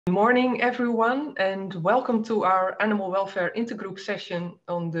Good morning, everyone, and welcome to our Animal Welfare Intergroup session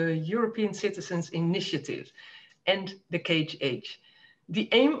on the European Citizens Initiative and the Cage Age. The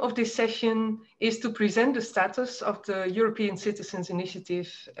aim of this session is to present the status of the European Citizens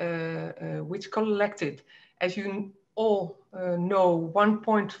Initiative, which collected, as you all know,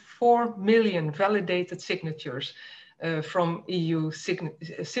 1.4 million validated signatures from EU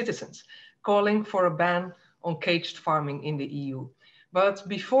citizens, calling for a ban on caged farming in the EU. But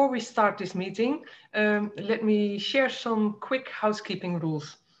before we start this meeting, let me share some quick housekeeping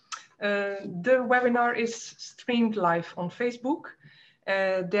rules. The webinar is streamed live on Facebook.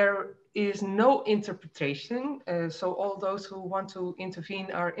 There is no interpretation, so all those who want to intervene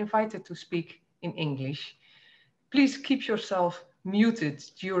are invited to speak in English. Please keep yourself muted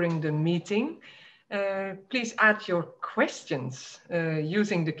during the meeting. Please add your questions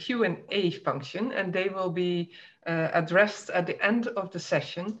using the Q&A function, and they will be addressed at the end of the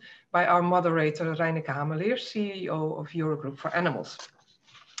session by our moderator, Reineke Hameleer, CEO of Intergroup for Animals.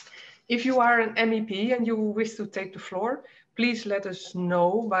 If you are an MEP and you wish to take the floor, please let us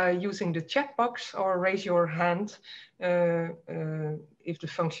know by using the chat box or raise your hand if the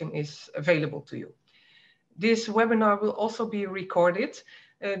function is available to you. This webinar will also be recorded.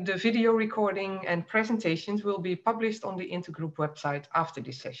 The video recording and presentations will be published on the Intergroup website after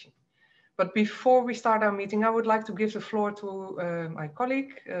this session. But before we start our meeting, I would like to give the floor to my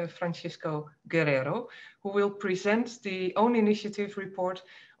colleague, Francisco Guerrero, who will present the own initiative report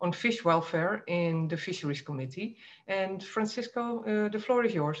on fish welfare in the Fisheries Committee. And Francisco, the floor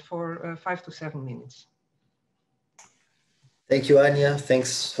is yours for 5 to 7 minutes. Thank you, Anya.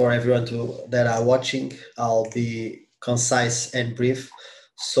 Thanks for everyone that are watching. I'll be concise and brief.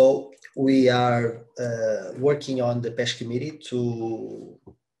 So we are working on the PESH committee to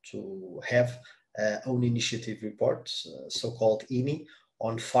have own initiative report, so-called INI,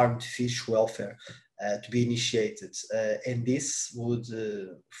 on farmed fish welfare to be initiated. And this would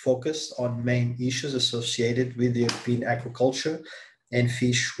focus on main issues associated with the European aquaculture and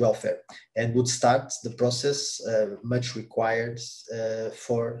fish welfare, and would start the process much required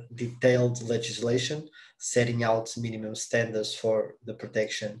for detailed legislation, setting out minimum standards for the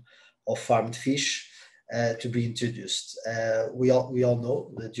protection of farmed fish to be introduced. We all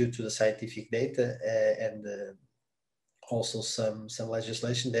know that due to the scientific data and also some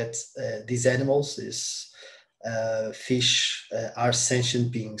legislation that these animals, fish, are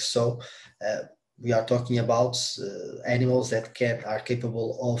sentient beings. So we are talking about animals that are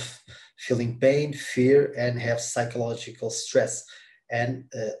capable of feeling pain, fear, and have psychological stress. And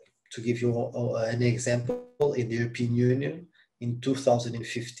to give you an example, in the European Union in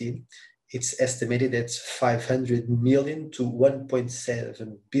 2015, it's estimated that 500 million to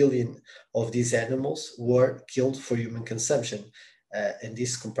 1.7 billion of these animals were killed for human consumption. And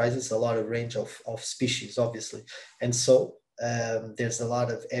this comprises a lot of range of species, obviously. And so there's a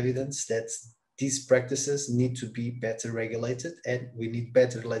lot of evidence that these practices need to be better regulated, and we need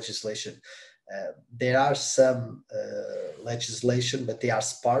better legislation. There are some legislation, but they are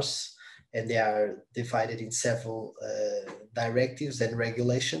sparse, and they are divided in several directives and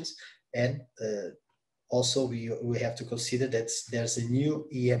regulations. And also we have to consider that there's a new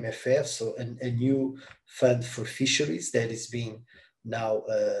EMFF, so a new fund for fisheries that is being now,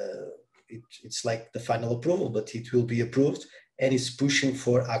 it's like the final approval, but it will be approved, and is pushing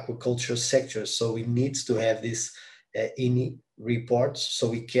for aquaculture sectors. So we need to have this INI report so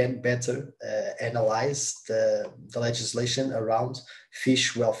we can better analyze the legislation around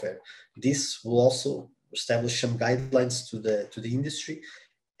fish welfare. This will also establish some guidelines to the industry,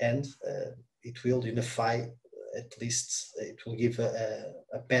 and it will unify, at least it will give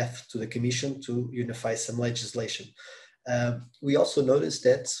a path to the Commission to unify some legislation. We also noticed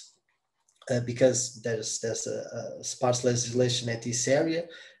that because there's a sparse legislation at this area,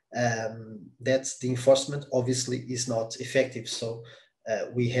 that the enforcement obviously is not effective. So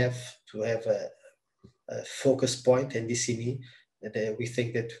we have to have a focus point, and this INI that we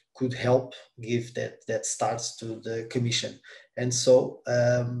think that could help give that starts to the Commission. And so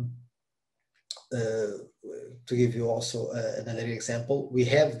to give you also another example, we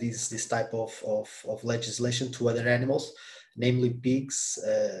have this type of legislation to other animals, namely pigs,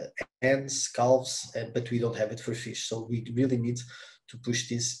 hens, calves, but we don't have it for fish. So we really need to push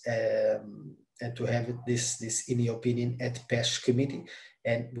this and to have this INI opinion at PESH committee.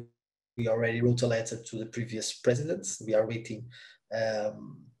 And we already wrote a letter to the previous presidents. We are waiting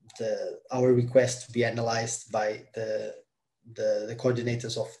our request to be analyzed by the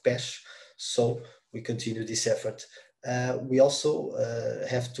coordinators of PESH. So we continue this effort. We also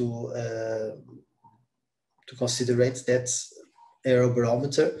have to consider that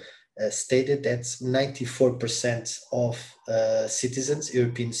Eurobarometer stated that 94% of citizens,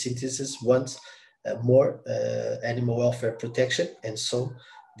 European citizens, want more animal welfare protection, and so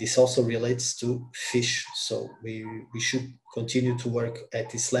this also relates to fish. So we should continue to work at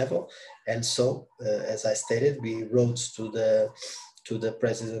this level, and so as I stated, we wrote to the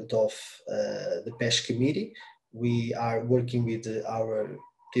president of the PESH committee. We are working with our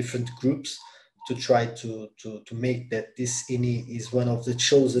different groups to try to make that this INI is one of the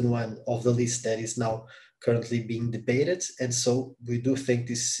chosen one of the list that is now currently being debated. And so we do think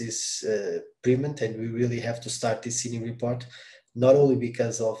this is brilliant, and we really have to start this INI report, not only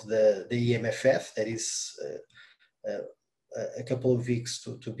because of the EMFF that is a couple of weeks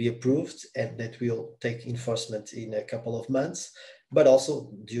to be approved, and that will take enforcement in a couple of months, but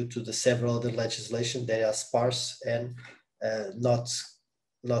also due to the several other legislation that are sparse and not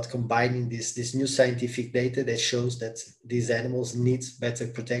combining this new scientific data that shows that these animals need better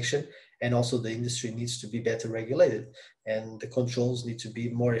protection, and also the industry needs to be better regulated, and the controls need to be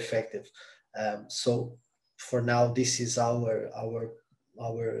more effective. So for now, this is our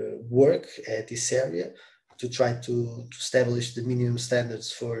work at this area, to try to establish the minimum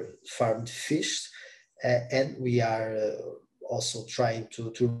standards for farmed fish. And we are also trying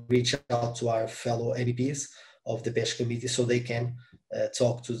to reach out to our fellow MEPs of the PESH committee so they can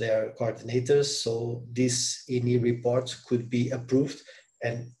talk to their coordinators, so this INI report could be approved,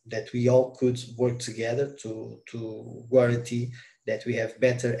 and that we all could work together to guarantee that we have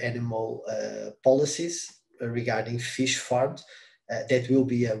better animal policies regarding fish farms. That will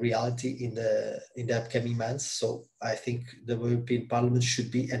be a reality in the upcoming months. So I think the European Parliament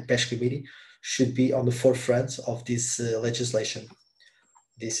should be, and PESH committee should be, on the forefront of this legislation.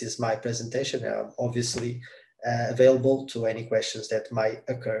 This is my presentation. I'm obviously available to any questions that might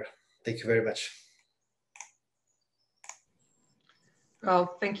occur. Thank you very much.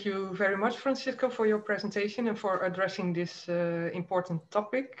 Well, thank you very much, Francisco, for your presentation and for addressing this important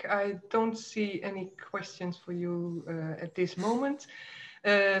topic. I don't see any questions for you at this moment.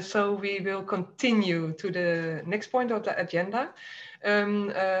 So we will continue to the next point of the agenda.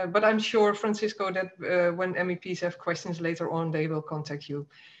 But I'm sure, Francisco, that when MEPs have questions later on, they will contact you.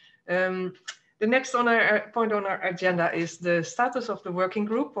 The next point on our agenda is the status of the working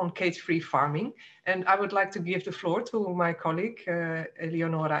group on cage-free farming. And I would like to give the floor to my colleague,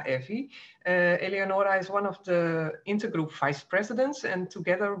 Eleonora Evi. Eleonora is one of the Intergroup vice presidents, and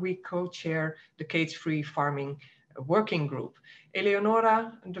together we co-chair the cage-free farming working group.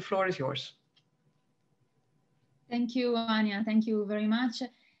 Eleonora, the floor is yours. Thank you, Anya. Thank you very much.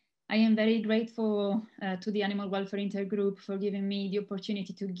 I am very grateful to the Animal Welfare Intergroup for giving me the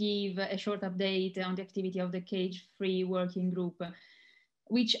opportunity to give a short update on the activity of the cage-free working group,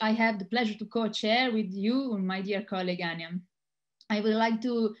 which I have the pleasure to co-chair with you, my dear colleague Anya. I would like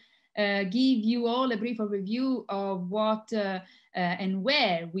to give you all a brief overview of what and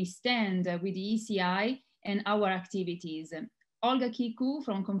where we stand with the ECI and our activities. Olga Kiku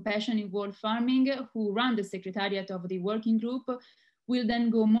from Compassion in World Farming, who ran the secretariat of the working group, will then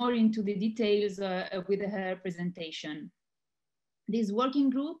go more into the details with her presentation. This working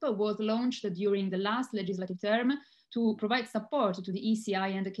group was launched during the last legislative term to provide support to the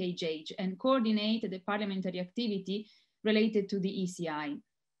ECI and the KJH and coordinate the parliamentary activity related to the ECI.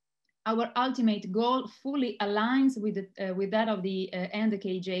 Our ultimate goal fully aligns with that of the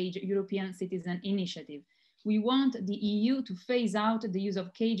KJH European Citizen Initiative. We want the EU to phase out the use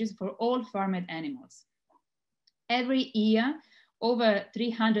of cages for all farmed animals. Every year, over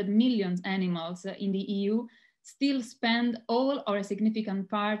 300 million animals in the EU still spend all or a significant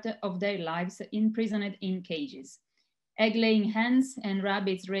part of their lives imprisoned in cages. Egg-laying hens and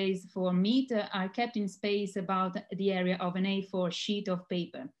rabbits raised for meat are kept in space about the area of an A4 sheet of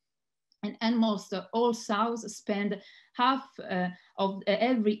paper. And almost all sows spend half of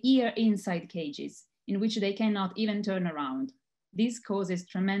every year inside cages, in which they cannot even turn around. This causes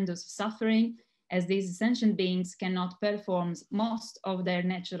tremendous suffering, as these sentient beings cannot perform most of their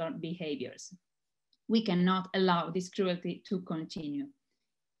natural behaviors. We cannot allow this cruelty to continue.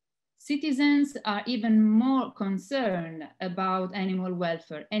 Citizens are even more concerned about animal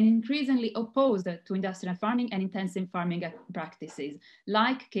welfare and increasingly opposed to industrial farming and intensive farming practices,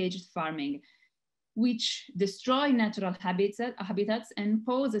 like caged farming, which destroy natural habitats and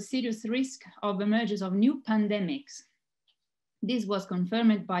pose a serious risk of emergence of new pandemics. This was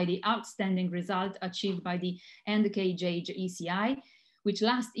confirmed by the outstanding result achieved by the KJH ECI, which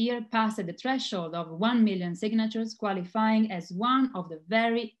last year passed the threshold of 1 million signatures, qualifying as one of the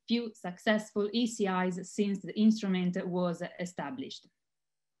very few successful ECIs since the instrument was established.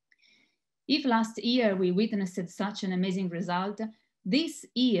 If last year we witnessed such an amazing result, this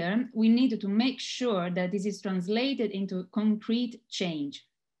year we need to make sure that this is translated into concrete change.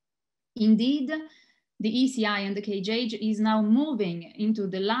 Indeed, the ECI and the KGH is now moving into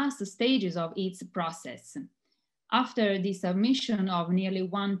the last stages of its process. After the submission of nearly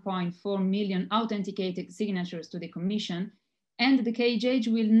 1.4 million authenticated signatures to the Commission, and the KGH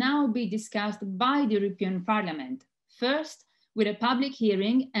will now be discussed by the European Parliament, first with a public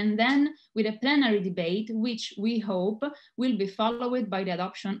hearing and then with a plenary debate, which we hope will be followed by the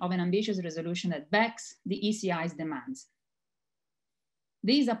adoption of an ambitious resolution that backs the ECI's demands.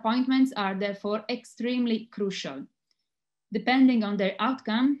 These appointments are therefore extremely crucial. Depending on their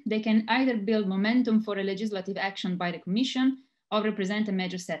outcome, they can either build momentum for a legislative action by the Commission or represent a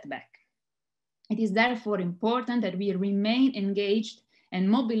major setback. It is therefore important that we remain engaged and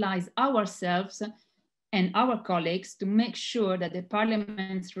mobilize ourselves and our colleagues to make sure that the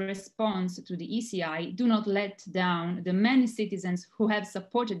Parliament's response to the ECI do not let down the many citizens who have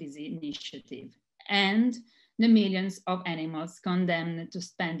supported this initiative and the millions of animals condemned to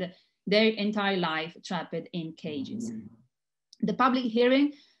spend their entire life trapped in cages. The public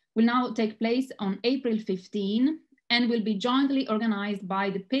hearing will now take place on April 15 and will be jointly organized by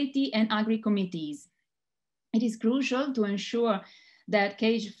the Petty and Agri committees. It is crucial to ensure that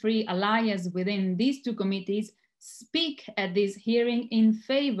cage-free allies within these two committees speak at this hearing in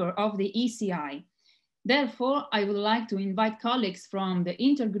favor of the ECI. Therefore, I would like to invite colleagues from the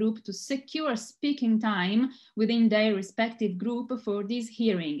Intergroup to secure speaking time within their respective group for this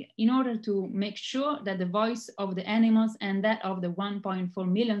hearing in order to make sure that the voice of the animals and that of the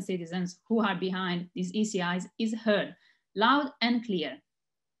 1.4 million citizens who are behind these ECIs is heard loud and clear.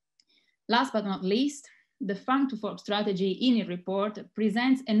 Last but not least, the Farm to Fork strategy in a report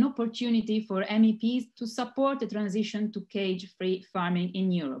presents an opportunity for MEPs to support the transition to cage-free farming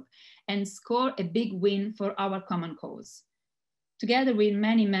in Europe and score a big win for our common cause. Together with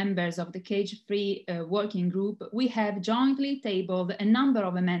many members of the cage-free working group, we have jointly tabled a number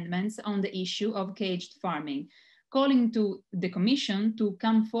of amendments on the issue of caged farming, calling to the Commission to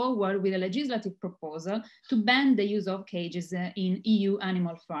come forward with a legislative proposal to ban the use of cages in EU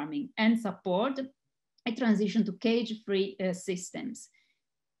animal farming and support a transition to cage-free systems.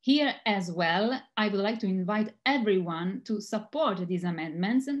 Here as well, I would like to invite everyone to support these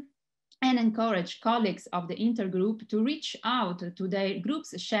amendments and encourage colleagues of the Intergroup to reach out to their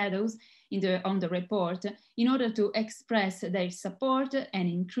group's shadows on the report in order to express their support and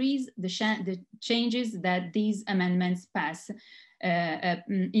increase the changes that these amendments pass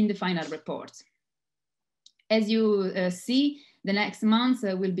in the final report. As you see, the next months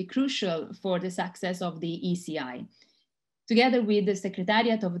will be crucial for the success of the ECI. Together with the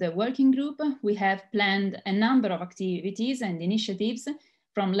Secretariat of the Working Group, we have planned a number of activities and initiatives,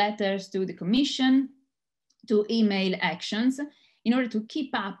 from letters to the Commission to email actions, in order to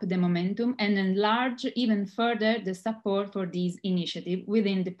keep up the momentum and enlarge even further the support for this initiative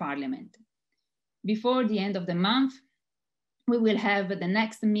within the Parliament. Before the end of the month, we will have the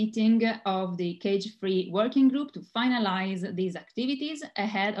next meeting of the cage-free working group to finalize these activities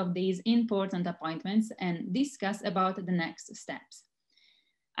ahead of these important appointments and discuss about the next steps.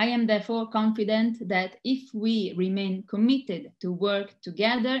 I am therefore confident that if we remain committed to work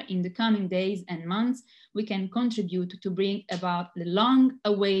together in the coming days and months, we can contribute to bring about the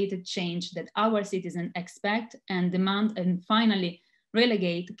long-awaited change that our citizens expect and demand, and finally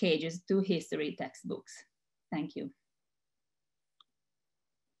relegate cages to history textbooks. Thank you.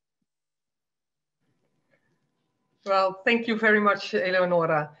 Well, thank you very much,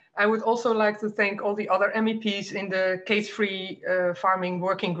 Eleonora. I would also like to thank all the other MEPs in the cage-free farming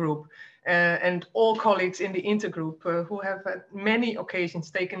working group and all colleagues in the Intergroup who have at many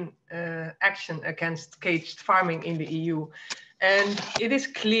occasions taken action against caged farming in the EU. And it is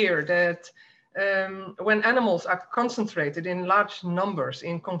clear that when animals are concentrated in large numbers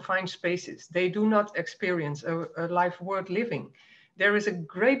in confined spaces, they do not experience a life worth living. There is a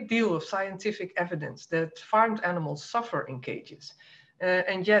great deal of scientific evidence that farmed animals suffer in cages.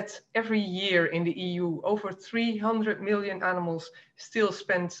 And yet, every year in the EU, over 300 million animals still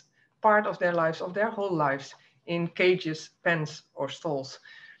spend part of their lives, of their whole lives, in cages, pens, or stalls.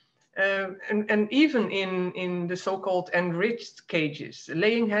 And even in the so-called enriched cages,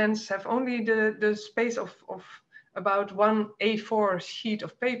 laying hens have only the space of about one A4 sheet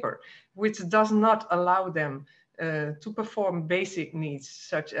of paper, which does not allow them to perform basic needs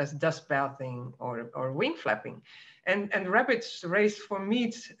such as dust bathing or wing flapping. And rabbits raised for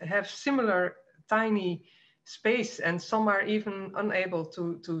meat have similar tiny space, and some are even unable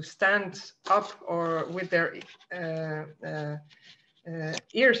to stand up or with their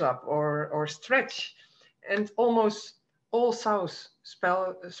ears up or stretch. And almost all sows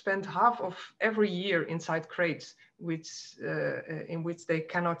spend half of every year inside crates, in which they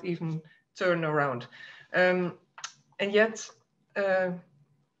cannot even turn around. And yet,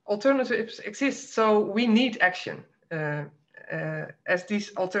 alternatives exist, so we need action, as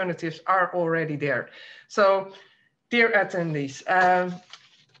these alternatives are already there. So, dear attendees,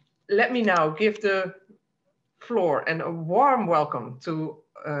 let me now give the floor and a warm welcome to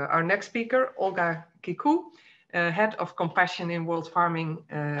our next speaker, Olga Kiku, Head of Compassion in World Farming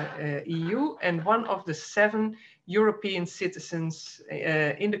EU, and one of the 7 European citizens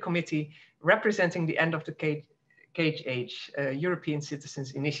in the committee representing the End of the Cage Age European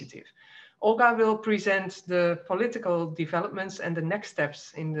Citizens Initiative. Olga will present the political developments and the next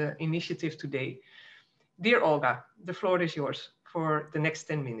steps in the initiative today. Dear Olga, the floor is yours for the next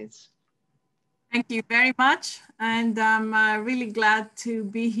 10 minutes. Thank you very much, and I'm really glad to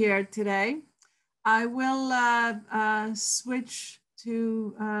be here today. I will switch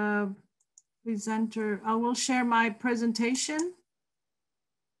to presenter. I will share my presentation.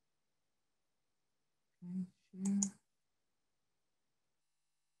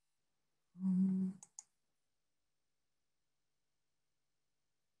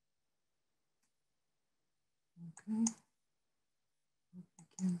 Okay, hope you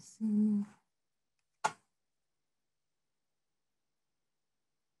can see me.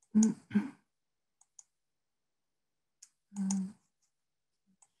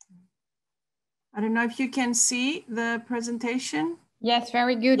 I don't know if you can see the presentation. Yes,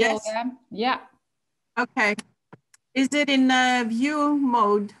 very good, yes. Olga. Yeah. Okay. Is it in view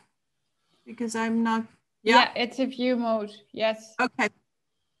mode? Because I'm not. Yeah, it's a view mode. Yes. Okay.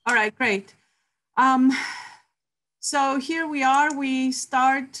 All right, great. So here we are. We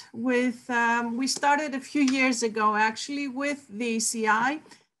start with, we started a few years ago actually with the ECI,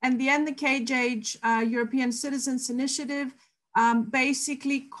 and the End the Cage Age European Citizens Initiative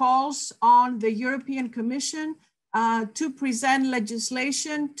basically calls on the European Commission to present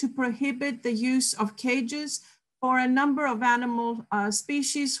legislation to prohibit the use of cages for a number of animal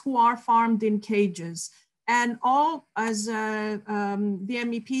species who are farmed in cages. And all, as the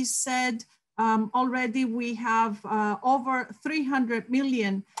MEPs said, already we have over 300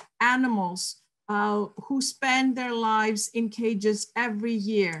 million animals who spend their lives in cages every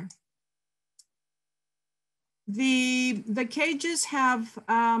year. The cages have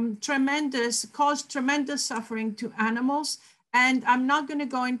caused tremendous suffering to animals. And I'm not going to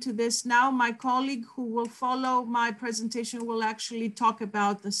go into this now. My colleague who will follow my presentation will actually talk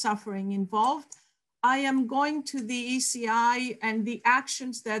about the suffering involved. I am going to the ECI and the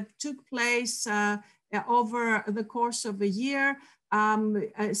actions that took place over the course of a year.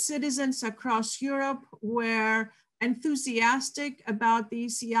 Citizens across Europe were enthusiastic about the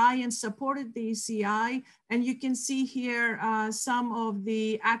ECI and supported the ECI. And you can see here some of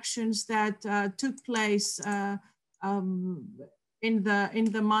the actions that took place in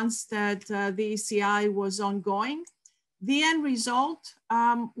the months that the ECI was ongoing. The end result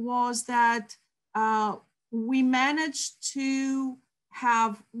was that we managed to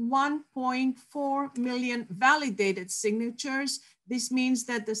have 1.4 million validated signatures. This means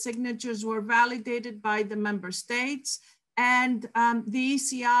that the signatures were validated by the member states, and the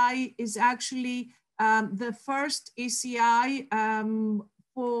ECI is actually the first ECI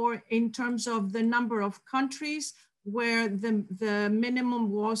in terms of the number of countries where the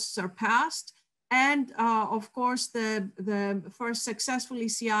minimum was surpassed, and of course the first successful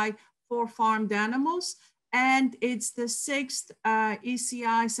ECI for farmed animals, and it's the 6th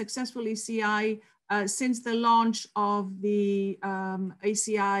ECI, successful ECI since the launch of the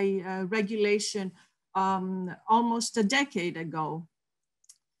ECI regulation almost a decade ago.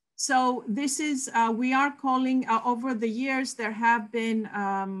 So this is, we are calling, over the years, there have been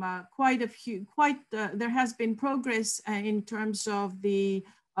there has been progress in terms of the,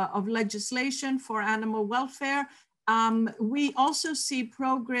 of legislation for animal welfare. We also see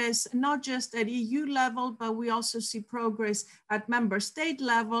progress, not just at EU level, but we also see progress at member state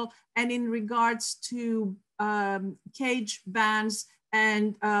level and in regards to cage bans.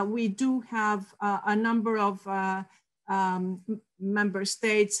 And we do have a number of member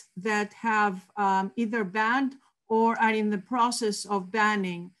states that have either banned or are in the process of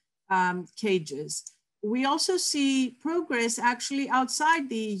banning cages. We also see progress actually outside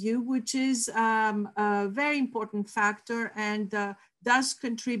the EU, which is a very important factor and does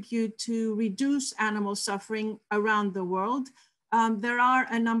contribute to reduce animal suffering around the world. There are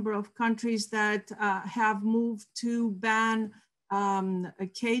a number of countries that have moved to ban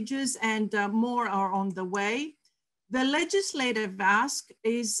cages, and more are on the way. The legislative ask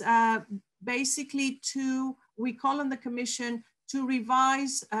is basically we call on the Commission to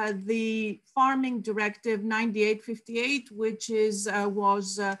revise the Farming Directive 9858, which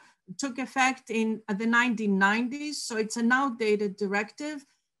took effect in the 1990s. So it's an outdated directive.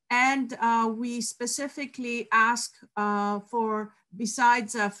 And we specifically ask for,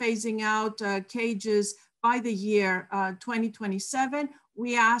 besides phasing out cages by the year 2027,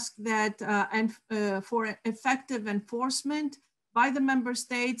 we ask that for effective enforcement by the member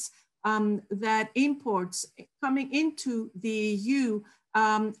states, that imports coming into the EU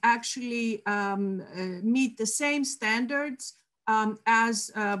actually meet the same standards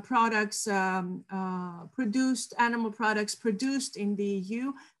as products animal products produced in the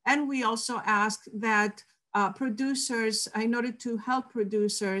EU. And we also ask that producers, in order to help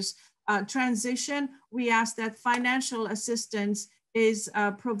producers transition, we ask that financial assistance is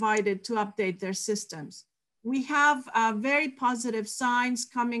provided to update their systems. We have very positive signs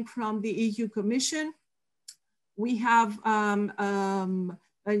coming from the EU Commission. We have a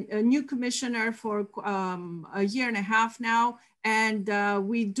new commissioner for a year and a half now, and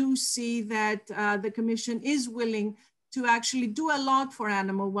we do see that the Commission is willing to actually do a lot for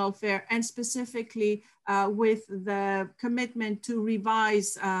animal welfare, and specifically with the commitment to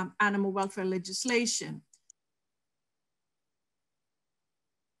revise animal welfare legislation.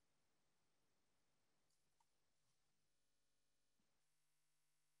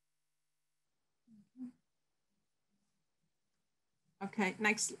 Okay,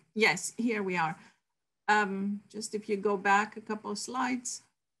 next, yes, here we are. Just if you go back a couple of slides.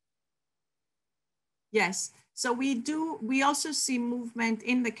 Yes, so we also see movement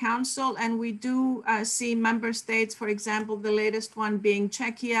in the council, and we do see member states, for example, the latest one being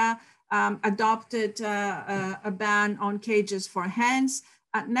Czechia, adopted a ban on cages for hens.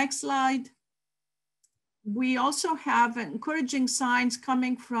 Next slide. We also have encouraging signs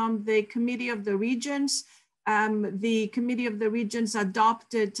coming from the Committee of the Regions. The Committee of the Regions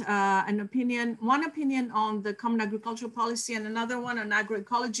adopted one opinion on the Common Agricultural Policy and another one on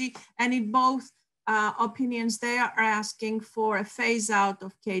agroecology. And in both opinions, they are asking for a phase out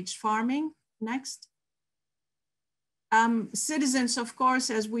of cage farming. Next. Citizens, of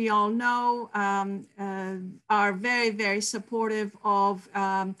course, as we all know, are very, very supportive of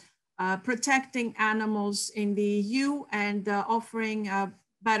protecting animals in the EU and offering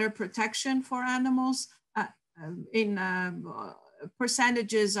better protection for animals.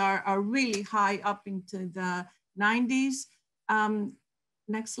 Percentages are really high, up into the 90s.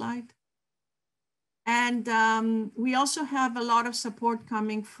 Next slide. And we also have a lot of support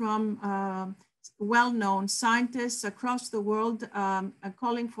coming from well-known scientists across the world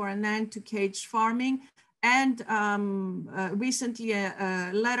calling for an end to cage farming. And recently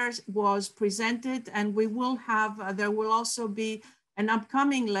a letter was presented, and we will have, there will also be an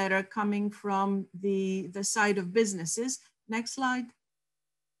upcoming letter coming from the side of businesses. Next slide.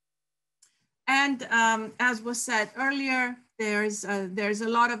 And as was said earlier, there's a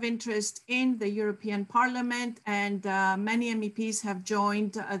lot of interest in the European Parliament, and many MEPs have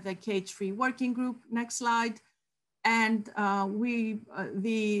joined the cage-free working group. Next slide. And the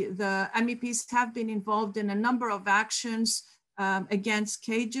MEPs have been involved in a number of actions against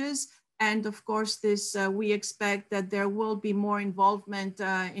cages. And of course, we expect that there will be more involvement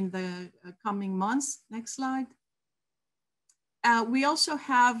in the coming months. Next slide. We also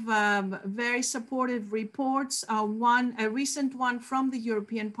have very supportive reports, a recent one from the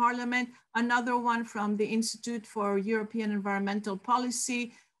European Parliament, another one from the Institute for European Environmental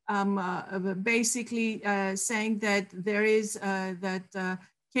Policy, basically saying that there is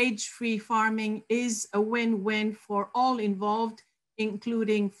cage-free farming is a win-win for all involved,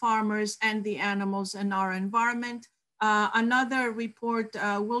 including farmers and the animals and our environment. Another report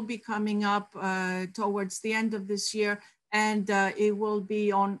will be coming up towards the end of this year, and it will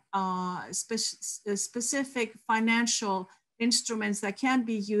be on specific financial instruments that can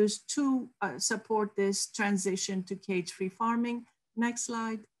be used to support this transition to cage-free farming. Next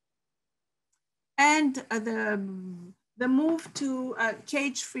slide. And the move to a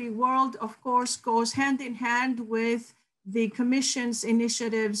cage-free world, of course, goes hand in hand with the Commission's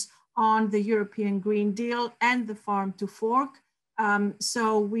initiatives on the European Green Deal and the Farm to Fork.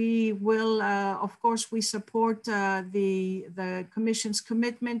 So we will, of course, we support the Commission's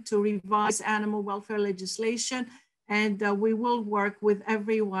commitment to revise animal welfare legislation, and we will work with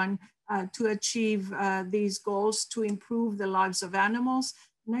everyone to achieve these goals to improve the lives of animals.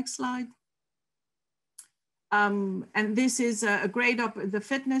 Next slide. And this is a great, the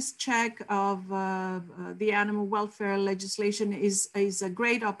fitness check of the animal welfare legislation is a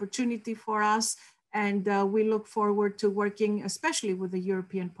great opportunity for us. And we look forward to working, especially with the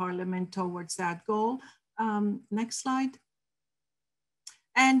European Parliament, towards that goal. Next slide.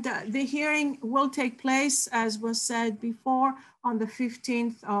 And the hearing will take place, as was said before, on the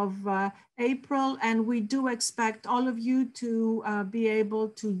 15th of April. And we do expect all of you to be able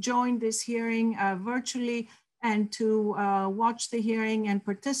to join this hearing virtually and to watch the hearing and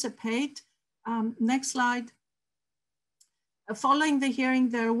participate. Next slide. Following the hearing,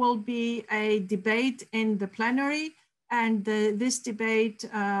 there will be a debate in the plenary. And this debate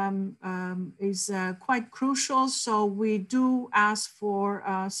is quite crucial. So we do ask for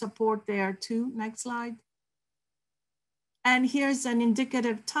support there too. Next slide. And here's an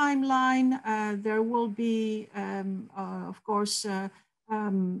indicative timeline. There will be, of course,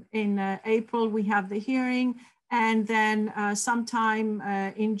 in April, we have the hearing. And then sometime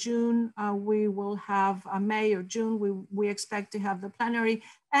in June, we will have May or June, we expect to have the plenary.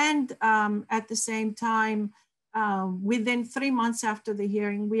 And at the same time, within 3 months after the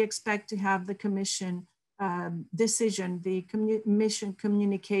hearing, we expect to have the Commission decision, the Commission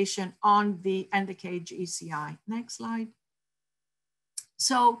communication on the End-the-Cage ECI. Next slide.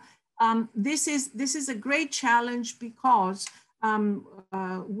 So this is a great challenge because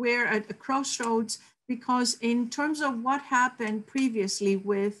we're at a crossroads, because in terms of what happened previously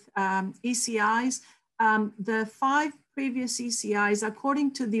with ECIs, the 5 previous ECIs,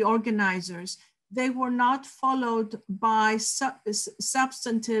 according to the organizers, they were not followed by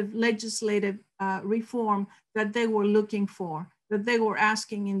substantive legislative reform that they were looking for, that they were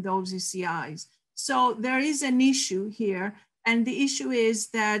asking in those ECIs. So there is an issue here, and the issue is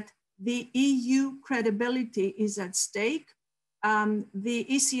that the EU credibility is at stake. The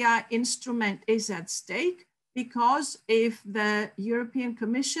ECI instrument is at stake, because if the European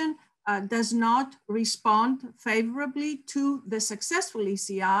Commission does not respond favorably to the successful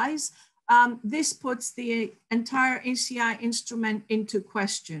ECIs, this puts the entire ECI instrument into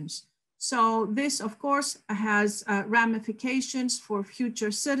questions. So this, of course, has ramifications for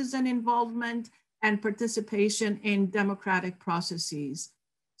future citizen involvement and participation in democratic processes.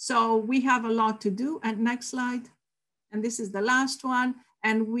 So we have a lot to do. And next slide. And this is the last one.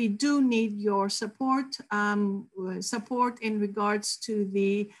 And we do need your support, support in regards to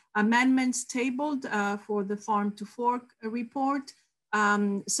the amendments tabled for the Farm to Fork report,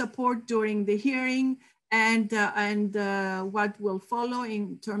 support during the hearing, and what will follow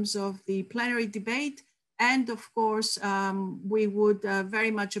in terms of the plenary debate. And of course, we would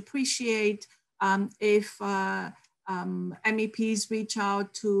very much appreciate if MEPs reach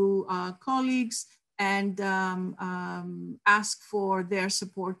out to colleagues and ask for their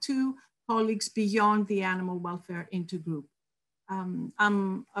support too, colleagues beyond the Animal Welfare Intergroup.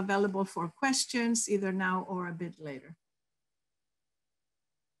 I'm available for questions either now or a bit later.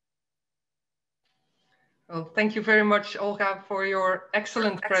 Well, thank you very much, Olga, for your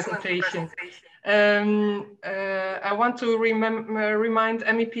excellent presentation. I want to remind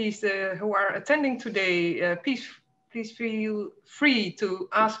MEPs who are attending today, please feel free to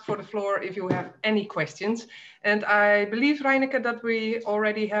ask for the floor if you have any questions. And I believe, Reineke, that we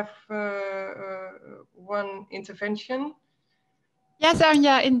already have one intervention. Yes,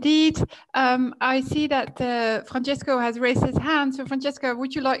 Anja, indeed. I see that Francesco has raised his hand. So Francesco,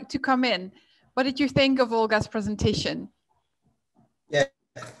 would you like to come in? What did you think of Olga's presentation? Yeah,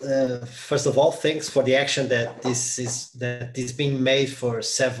 first of all, thanks for the action that is being made for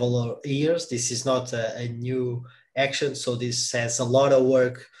several years. This is not a new action, so this has a lot of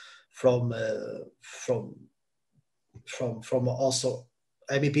work from also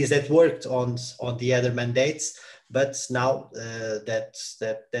MEPs that worked on the other mandates, but now that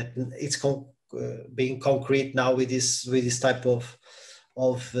it's being concrete now with this type of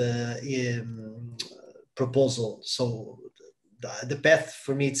proposal. So the path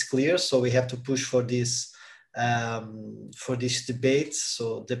for me it's clear. So we have to push for this debate.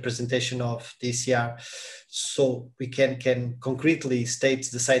 So the presentation of the ECR, so we can concretely state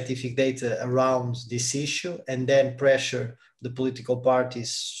the scientific data around this issue, and then pressure the political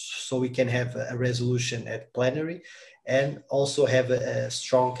parties so we can have a resolution at plenary, and also have a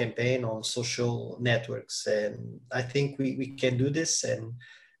strong campaign on social networks. And I think we can do this, and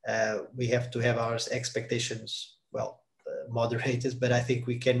we have to have our expectations, well, moderated, but I think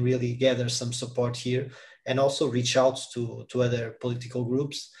we can really gather some support here, and also reach out to other political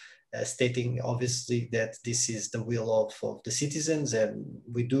groups, stating obviously that this is the will of the citizens, and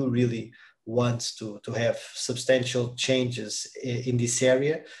we do really want to have substantial changes in this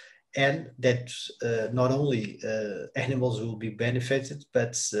area, and that not only animals will be benefited,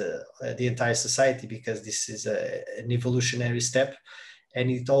 but the entire society, because this is an evolutionary step. And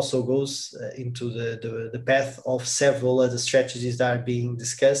it also goes into the path of several other strategies that are being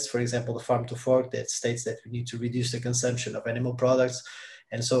discussed. For example, the Farm to Fork that states that we need to reduce the consumption of animal products.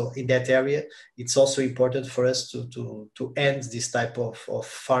 And so in that area, it's also important for us to end this type of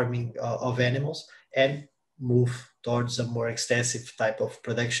farming of animals and move towards a more extensive type of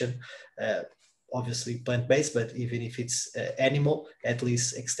production. Obviously plant-based, but even if it's animal, at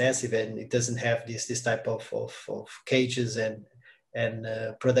least extensive, and it doesn't have this type of cages and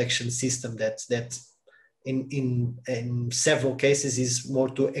production system that in several cases is more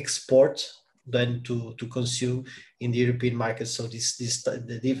to export than to consume in the European market. So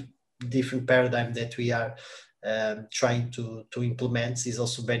the different paradigm that we are trying to implement is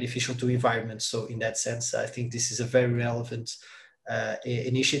also beneficial to environment. So in that sense, I think this is a very relevant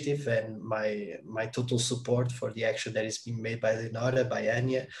initiative, and my total support for the action that is being made by Leonora, by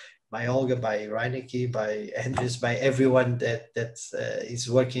Anya, by Olga, by Reineke, by Andres, by everyone that is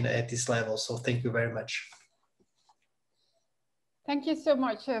working at this level. So thank you very much. Thank you so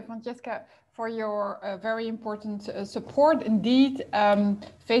much, Francesca, for your very important support. Indeed,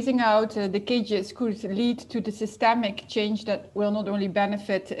 phasing out the cages could lead to the systemic change that will not only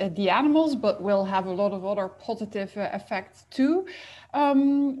benefit the animals, but will have a lot of other positive effects too.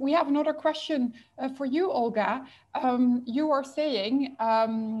 We have another question for you, Olga. You are saying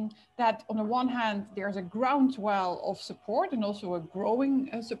that on the one hand, there's a groundswell of support and also a growing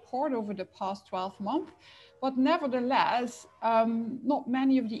support over the past 12 months. But nevertheless, not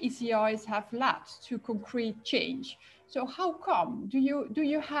many of the ECIs have led to concrete change. So how come? Do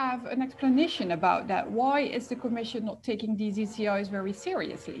you have an explanation about that? Why is the Commission not taking these ECIs very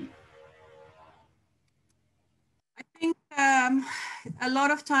seriously? I think a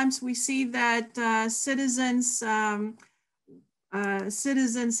lot of times we see that citizens'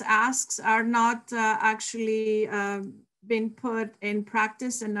 asks are not actually been put in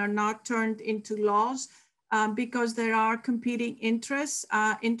practice and are not turned into laws. Because there are competing interests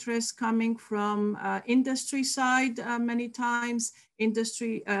coming from industry side many times,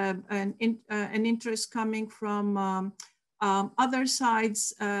 industry and interest coming from other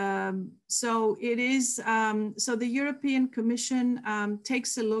sides. So it is, so the European Commission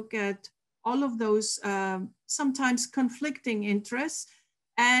takes a look at all of those sometimes conflicting interests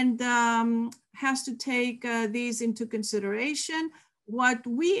and has to take these into consideration. What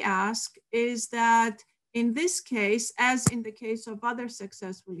we ask is that in this case, as in the case of other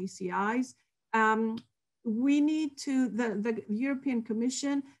successful ECIs, we need to, the European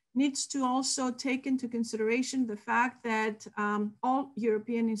Commission needs to also take into consideration the fact that all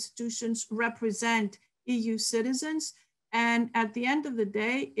European institutions represent EU citizens. And at the end of the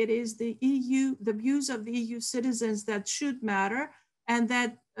day, it is the views of the EU citizens that should matter and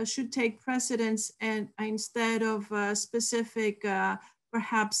that should take precedence and instead of specific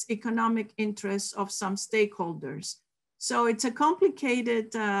perhaps economic interests of some stakeholders. So it's a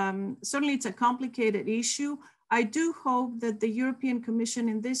complicated, certainly it's a complicated issue. I do hope that the European Commission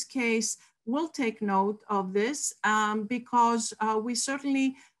in this case will take note of this because we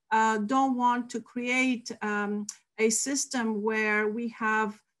certainly don't want to create a system where we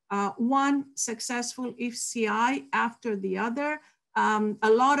have one successful ECI after the other. A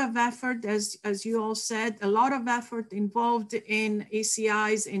lot of effort, as you all said, a lot of effort involved in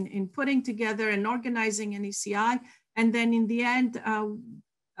ECIs, in putting together and organizing an ECI, and then in the end,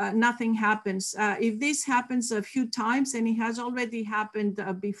 nothing happens. If this happens a few times, and it has already happened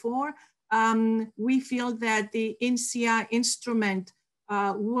before, we feel that the ECI instrument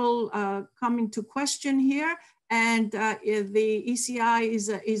will come into question here, and the ECI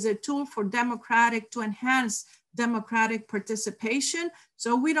is a tool for to enhance democratic participation.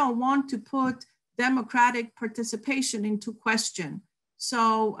 So we don't want to put democratic participation into question.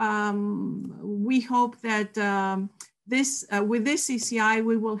 So we hope that with this ECI,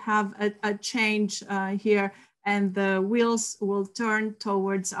 we will have a change here and the wheels will turn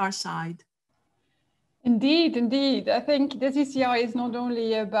towards our side. Indeed, indeed. I think this ECI is not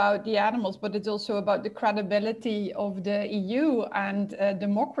only about the animals, but it's also about the credibility of the EU and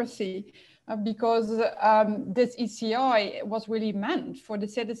democracy. Because this ECI was really meant for the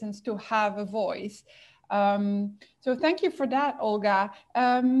citizens to have a voice. So thank you for that, Olga.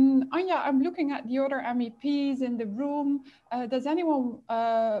 Anya, I'm looking at the other MEPs in the room. Does anyone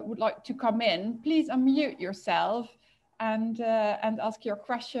would like to come in? Please unmute yourself and ask your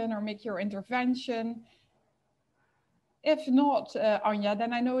question or make your intervention. If not, Anya,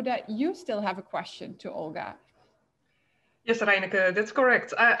 then I know that you still have a question to Olga. Yes, Reineke, that's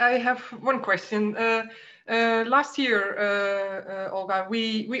correct. I have one question. Last year, Olga,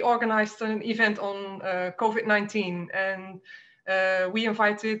 we organized an event on COVID-19, and we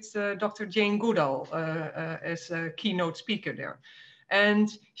invited Dr. Jane Goodall as a keynote speaker there. And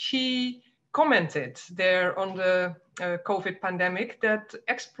she commented there on the COVID pandemic that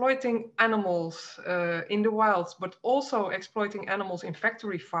exploiting animals in the wilds, but also exploiting animals in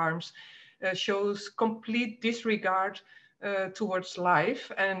factory farms shows complete disregard towards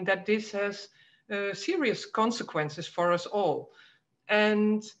life, and that this has serious consequences for us all.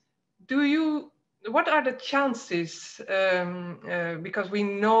 And what are the chances, because we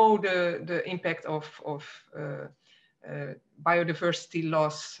know the impact of biodiversity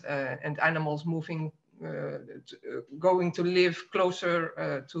loss and animals moving, going to live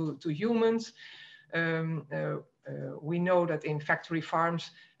closer to humans. We know that in factory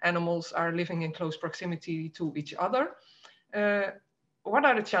farms, animals are living in close proximity to each other. What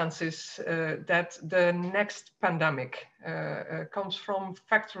are the chances that the next pandemic comes from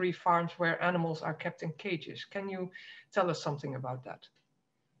factory farms where animals are kept in cages? Can you tell us something about that?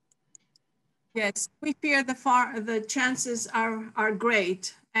 Yes, we fear the chances are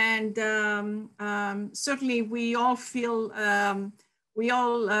great, and certainly we all feel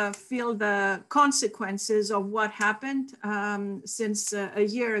the consequences of what happened since a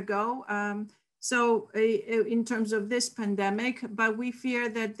year ago. So in terms of this pandemic, but we fear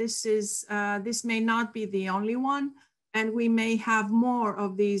that this may not be the only one, and we may have more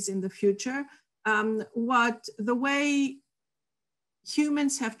of these in the future. The way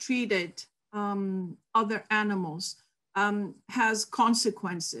humans have treated other animals has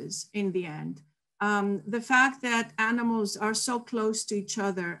consequences in the end. The fact that animals are so close to each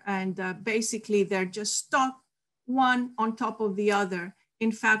other and basically they're just stuck one on top of the other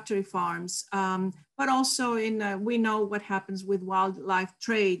in factory farms, but also we know what happens with wildlife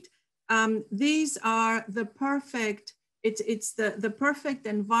trade. These are the perfect, it's the perfect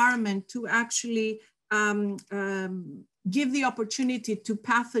environment to actually give the opportunity to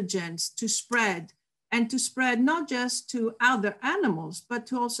pathogens to spread, and to spread not just to other animals, but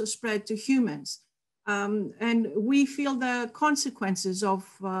to also spread to humans. And we feel the consequences of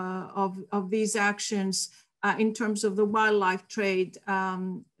these actions in terms of the wildlife trade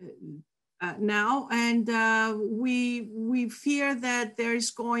now. And we fear that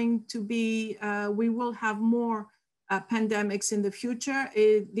there's going to be, we will have more pandemics in the future.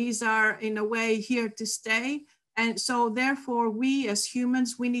 These are in a way here to stay. And so therefore we as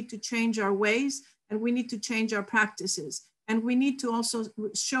humans, we need to change our ways and we need to change our practices. And we need to also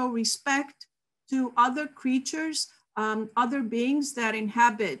show respect to other creatures, other beings that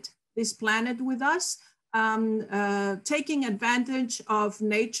inhabit this planet with us, taking advantage of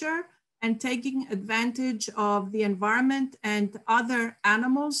nature and taking advantage of the environment and other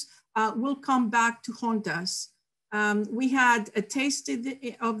animals will come back to haunt us. We had a taste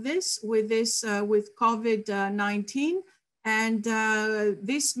of this with COVID-19, and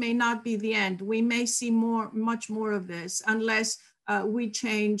this may not be the end. We may see much more of this unless we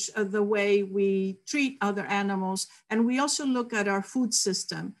change the way we treat other animals. And we also look at our food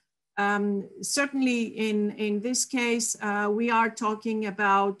system. Certainly in this case, we are talking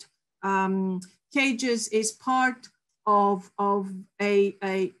about cages is part of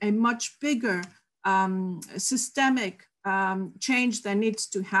a much bigger systemic change that needs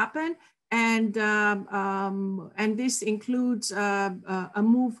to happen. And this includes a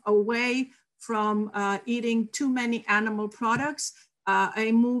move away from eating too many animal products,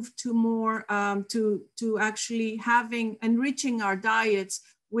 a move to more to actually enriching our diets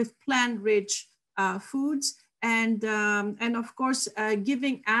with plant-rich foods, and of course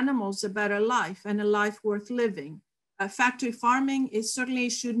giving animals a better life and a life worth living. Factory farming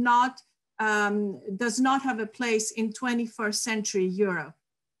certainly does not have a place in 21st century Europe.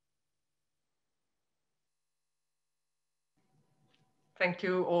 Thank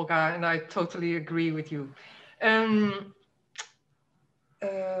you, Olga, and I totally agree with you. The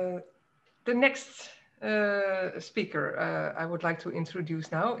next speaker I would like to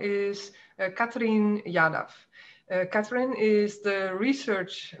introduce now is Catherine Yadav. Catherine is the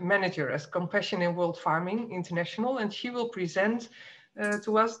research manager at Compassion in World Farming International, and she will present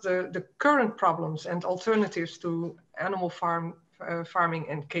to us the current problems and alternatives to animal farming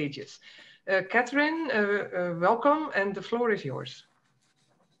and cages. Catherine, welcome, and the floor is yours.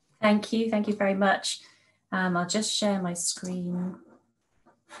 Thank you very much. I'll just share my screen.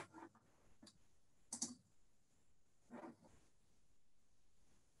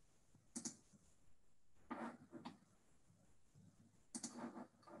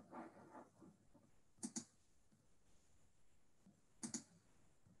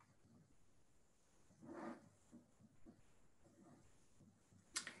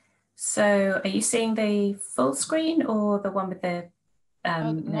 So are you seeing the full screen or the one with the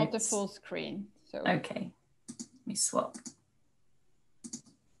not the notes? full screen. So okay, let me swap.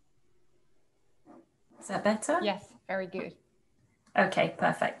 Is that better? yes, very good. Okay,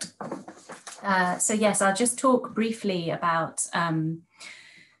 perfect. So yes, I'll just talk briefly about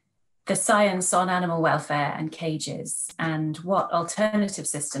the science on animal welfare and cages and what alternative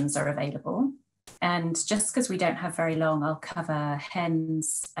systems are available. And just because we don't have very long, I'll cover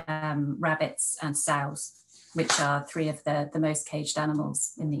hens, rabbits and sows, which are three of the most caged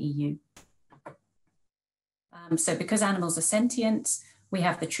animals in the EU. So because animals are sentient, we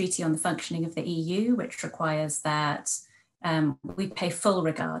have the Treaty on the Functioning of the EU, which requires that we pay full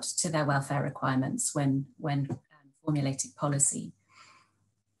regard to their welfare requirements when formulating policy.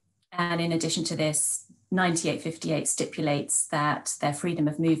 And in addition to this, 9858 stipulates that their freedom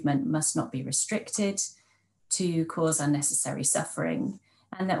of movement must not be restricted to cause unnecessary suffering,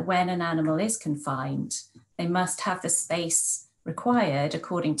 and that when an animal is confined, they must have the space required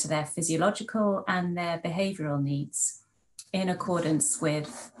according to their physiological and their behavioral needs in accordance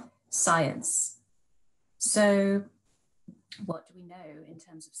with science. So what do we know in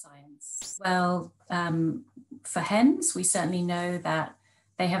terms of science? Well, for hens, we certainly know that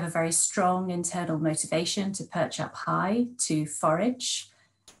they have a very strong internal motivation to perch up high, to forage,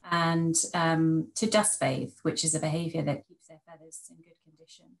 and to dust bathe, which is a behavior that keeps their feathers in good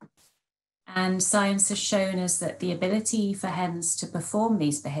condition. And science has shown us that the ability for hens to perform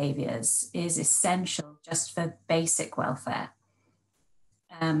these behaviors is essential just for basic welfare.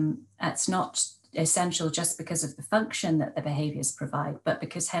 That's not essential just because of the function that the behaviors provide, but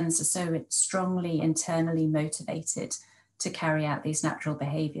because hens are so strongly internally motivated to carry out these natural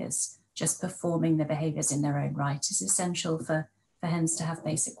behaviors. Just performing the behaviors in their own right is essential for hens to have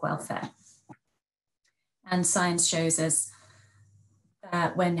basic welfare. And science shows us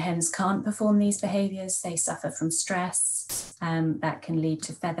that when hens can't perform these behaviors, they suffer from stress that can lead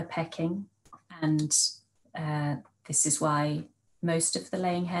to feather pecking. And this is why most of the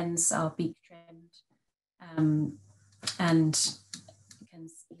laying hens are beak trimmed and can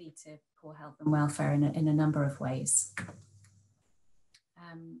lead to poor health and welfare in a number of ways.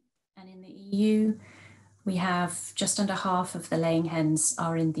 And in the EU, we have just under half of the laying hens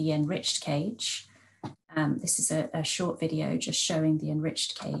are in the enriched cage. This is a short video just showing the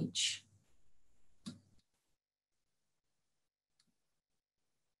enriched cage.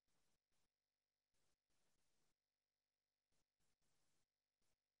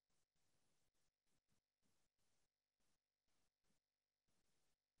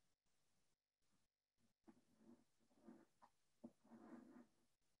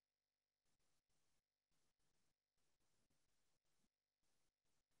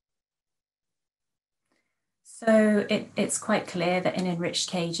 So it's quite clear that in enriched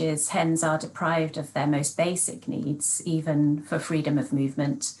cages, hens are deprived of their most basic needs, even for freedom of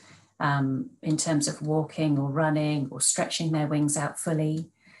movement, in terms of walking or running or stretching their wings out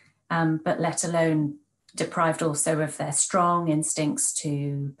fully, but let alone deprived also of their strong instincts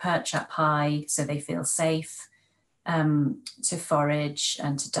to perch up high so they feel safe, to forage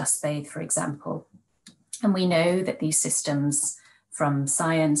and to dust bathe, for example. And we know that these systems, from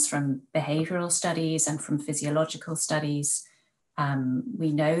science, from behavioral studies and from physiological studies,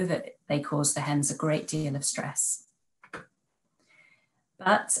 we know that they cause the hens a great deal of stress.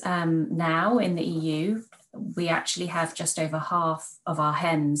 But now in the EU, we actually have just over half of our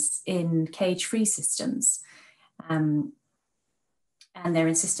hens in cage-free systems. And they're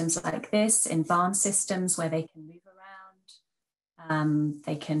in systems like this, in barn systems where they can move around,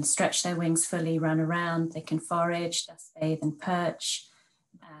 they can stretch their wings fully, run around, they can forage, dust bathe and perch.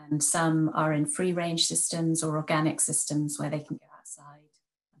 And some are in free range systems or organic systems where they can go outside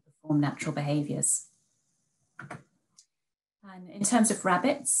and perform natural behaviors. And in terms of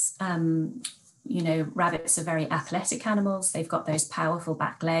rabbits, you know, rabbits are very athletic animals. They've got those powerful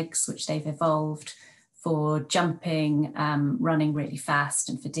back legs, which they've evolved for jumping, running really fast,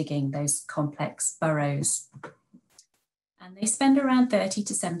 and for digging those complex burrows. And they spend around 30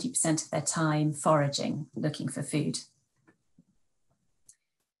 to 70% of their time foraging, looking for food.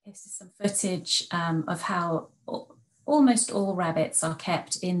 This is some footage of how almost all rabbits are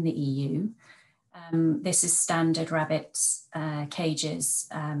kept in the EU. This is standard rabbit cages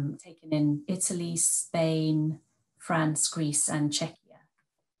taken in Italy, Spain, France, Greece, and Czechia.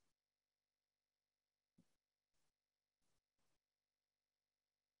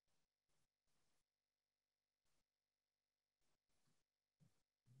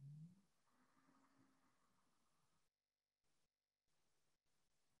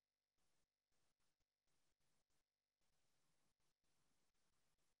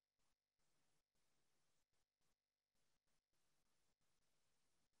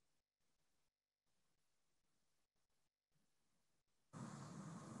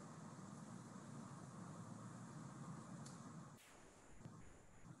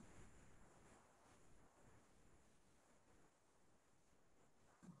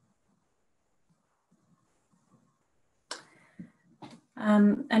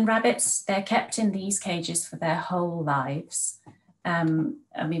 And rabbits, they're kept in these cages for their whole lives. I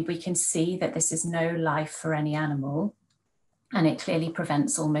mean, we can see that this is no life for any animal, and it clearly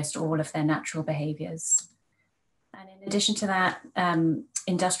prevents almost all of their natural behaviors. And in addition to that,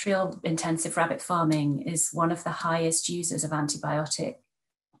 industrial intensive rabbit farming is one of the highest users of antibiotic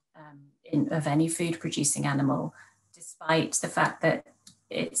of any food producing animal, despite the fact that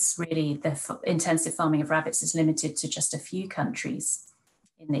it's really the intensive farming of rabbits is limited to just a few countries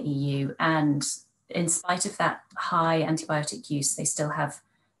in the EU. And in spite of that high antibiotic use, they still have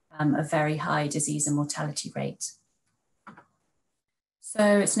a very high disease and mortality rate.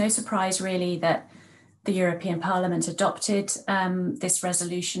 So it's no surprise really that the European Parliament adopted this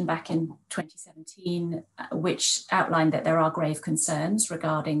resolution back in 2017, which outlined that there are grave concerns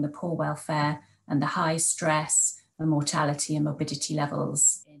regarding the poor welfare and the high stress and mortality and morbidity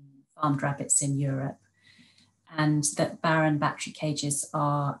levels in farmed rabbits in Europe, and that barren battery cages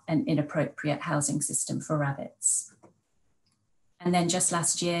are an inappropriate housing system for rabbits. And then just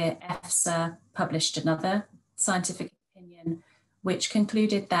last year, EFSA published another scientific opinion which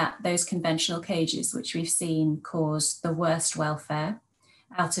concluded that those conventional cages, which we've seen cause the worst welfare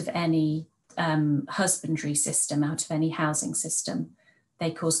out of any husbandry system, out of any housing system,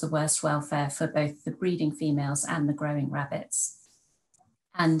 they cause the worst welfare for both the breeding females and the growing rabbits.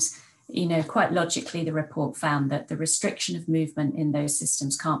 And, you know, quite logically, the report found that the restriction of movement in those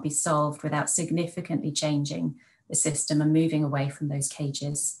systems can't be solved without significantly changing the system and moving away from those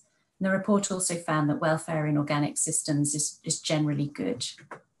cages. And the report also found that welfare in organic systems is generally good.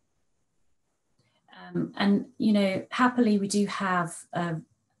 And, you know, happily, we do have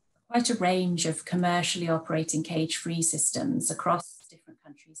quite a range of commercially operating cage-free systems across different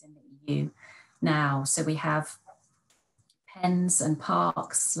countries in the EU now. So we have pens and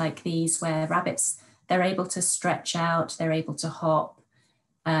parks like these where rabbits, they're able to stretch out, they're able to hop,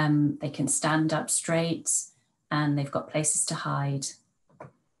 they can stand up straight, and they've got places to hide.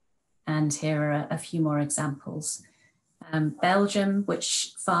 And here are a few more examples. Belgium,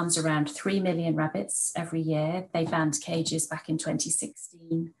 which farms around 3 million rabbits every year, they banned cages back in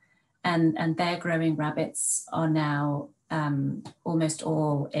 2016, and their growing rabbits are now almost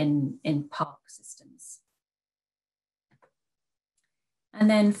all in park systems. And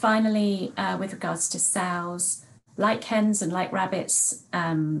then finally, with regards to sows, like hens and like rabbits,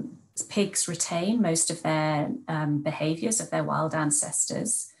 pigs retain most of their behaviors of their wild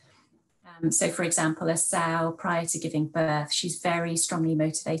ancestors. So for example, a sow prior to giving birth, she's very strongly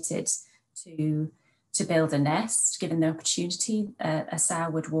motivated to build a nest. Given the opportunity, a sow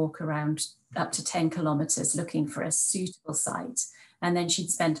would walk around up to 10 kilometers looking for a suitable site. And then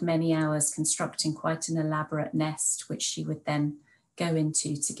she'd spend many hours constructing quite an elaborate nest, which she would then go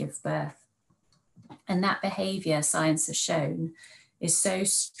into to give birth. And that behavior, science has shown, is so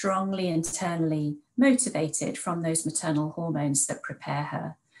strongly internally motivated from those maternal hormones that prepare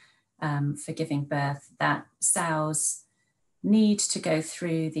her for giving birth, that sows need to go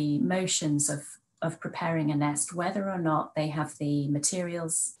through the motions of preparing a nest, whether or not they have the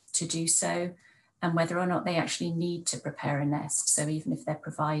materials to do so, and whether or not they actually need to prepare a nest. So even if they're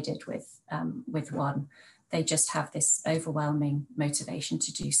provided with one, they just have this overwhelming motivation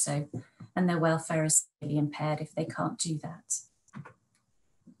to do so, and their welfare is really impaired if they can't do that.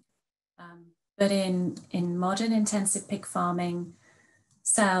 But in modern intensive pig farming,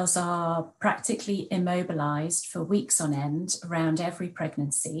 sows are practically immobilized for weeks on end around every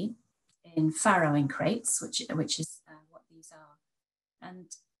pregnancy in farrowing crates, which is what these are. And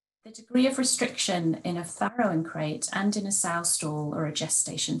the degree of restriction in a farrowing crate and in a sow stall or a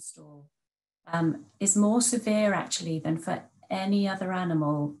gestation stall is more severe actually than for any other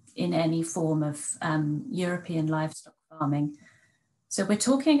animal in any form of European livestock farming. So we're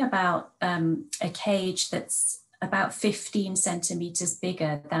talking about a cage that's about 15 centimeters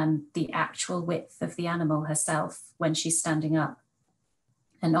bigger than the actual width of the animal herself when she's standing up.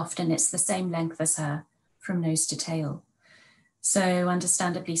 And often it's the same length as her from nose to tail. So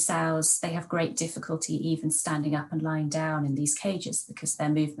understandably, sows, they have great difficulty even standing up and lying down in these cages because their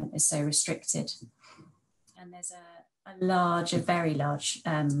movement is so restricted. And there's a very large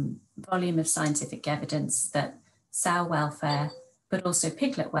volume of scientific evidence that sow welfare, but also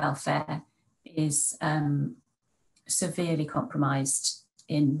piglet welfare is severely compromised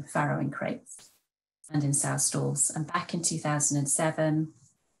in farrowing crates and in sow stalls. And back in 2007,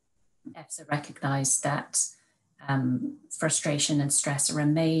 EFSA recognised that frustration and stress are a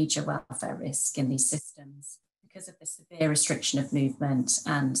major welfare risk in these systems because of the severe restriction of movement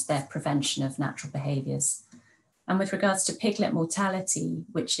and their prevention of natural behaviours. And with regards to piglet mortality,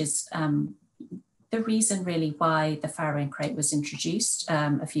 which is the reason really why the farrowing crate was introduced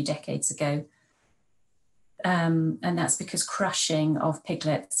a few decades ago. And that's because crushing of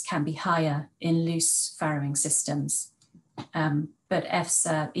piglets can be higher in loose farrowing systems. But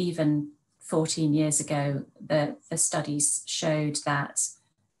EFSA, even 14 years ago, the studies showed that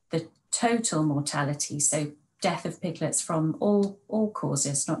the total mortality, so death of piglets from all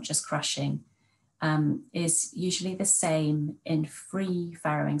causes, not just crushing, is usually the same in free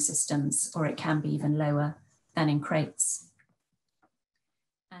farrowing systems, or it can be even lower than in crates.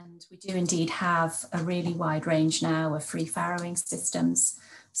 And we do indeed have a really wide range now of free farrowing systems.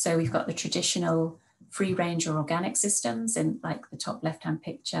 So we've got the traditional free range or organic systems in like the top left-hand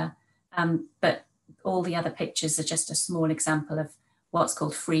picture, but all the other pictures are just a small example of what's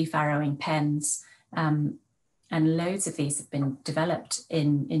called free farrowing pens. And loads of these have been developed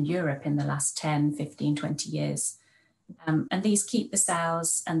in Europe in the last 10, 15, 20 years. And these keep the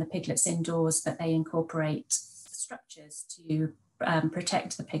sows and the piglets indoors, but they incorporate structures to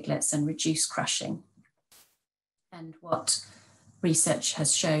protect the piglets and reduce crushing. And what research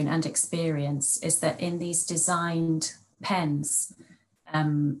has shown and experience is that in these designed pens,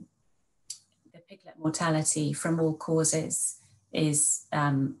 the piglet mortality from all causes is,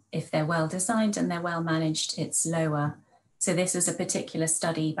 if they're well designed and they're well managed, it's lower. So this is a particular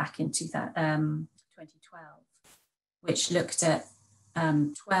study back in 2012, which looked at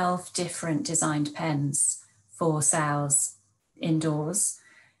 12 different designed pens for sows indoors,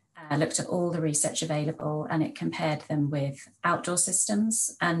 looked at all the research available, and it compared them with outdoor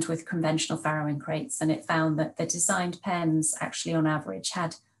systems and with conventional farrowing crates. And it found that the designed pens actually on average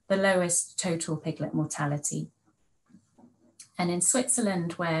had the lowest total piglet mortality. And in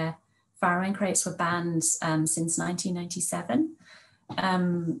Switzerland, where farrowing crates were banned since 1997,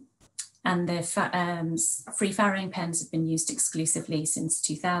 and the free farrowing pens have been used exclusively since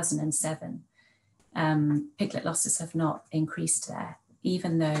 2007, piglet losses have not increased there,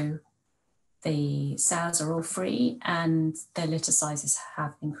 even though the sows are all free and their litter sizes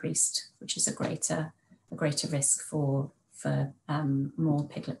have increased, which is a greater risk for more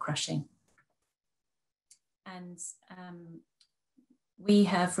piglet crushing. And we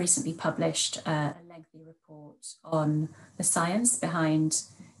have recently published a lengthy report on the science behind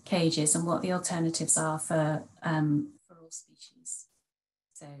cages and what the alternatives are for all species.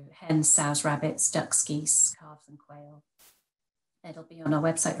 So hens, sows, rabbits, ducks, geese, calves and quail. It'll be on our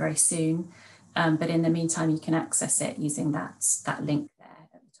website very soon, but in the meantime you can access it using that link there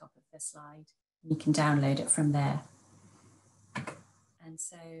at the top of the slide. You can download it from there. And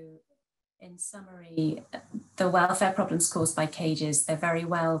so in summary, the welfare problems caused by cages, they're very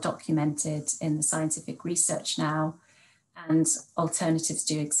well documented in the scientific research now, and alternatives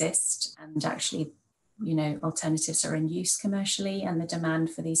do exist. And actually, you know, alternatives are in use commercially, and the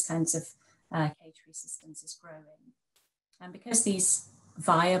demand for these kinds of cage-free systems is growing. And because these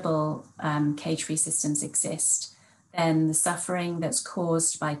viable cage-free systems exist, then the suffering that's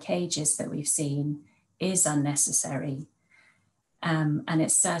caused by cages that we've seen is unnecessary. And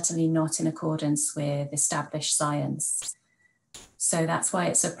it's certainly not in accordance with established science. So that's why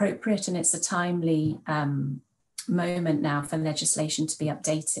it's appropriate, and it's a timely moment now for legislation to be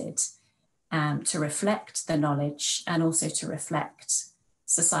updated to reflect the knowledge and also to reflect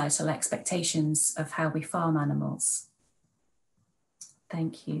societal expectations of how we farm animals.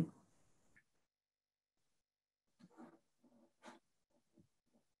 Thank you.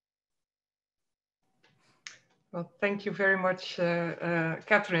 Well, thank you very much,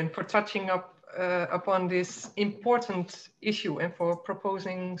 Catherine, for touching upon this important issue and for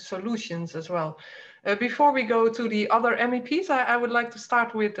proposing solutions as well. Before we go to the other MEPs, I would like to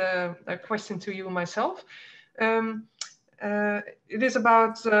start with a question to you myself. It is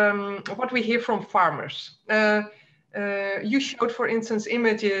about what we hear from farmers. You showed, for instance,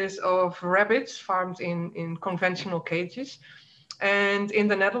 images of rabbits farmed in conventional cages. And in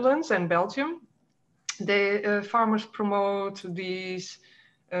the Netherlands and Belgium, the farmers promote these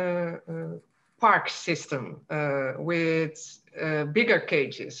park system with bigger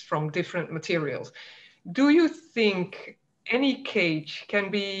cages from different materials. Do you think any cage can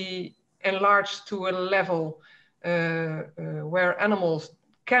be enlarged to a level where animals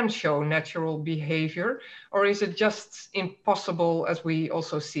can show natural behavior, or is it just impossible, as we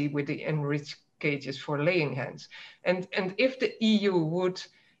also see with the enriched cages for laying hens? And if the EU would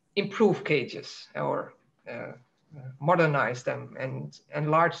improve cages or modernize them and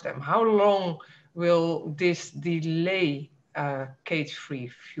enlarge them, how long will this delay a cage-free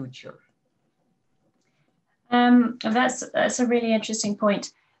future? That's a really interesting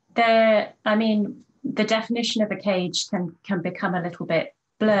point. I mean, the definition of a cage can become a little bit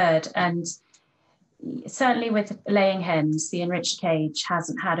blurred, and certainly with laying hens, the enriched cage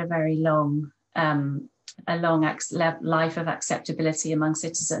hasn't had a very long life of acceptability among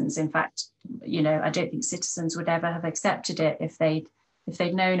citizens. In fact, you know, I don't think citizens would ever have accepted it if they'd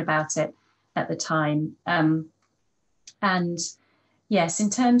known about it at the time. And yes, in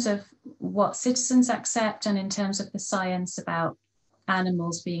terms of what citizens accept and in terms of the science about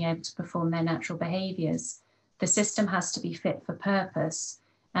animals being able to perform their natural behaviours, the system has to be fit for purpose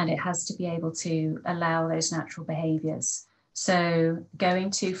and it has to be able to allow those natural behaviours. So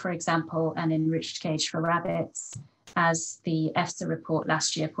going to, for example, an enriched cage for rabbits, as the EFSA report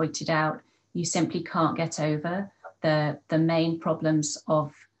last year pointed out, you simply can't get over the main problems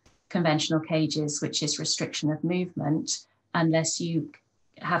of conventional cages, which is restriction of movement, unless you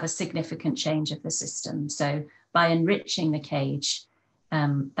have a significant change of the system. So by enriching the cage,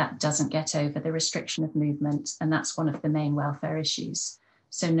 that doesn't get over the restriction of movement, and that's one of the main welfare issues.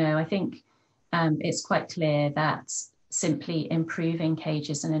 So no, I think it's quite clear that simply improving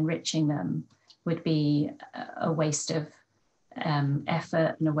cages and enriching them would be a waste of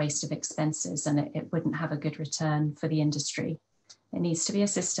effort and a waste of expenses, and it wouldn't have a good return for the industry. It needs to be a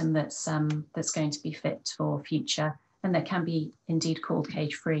system that's going to be fit for future and that can be indeed called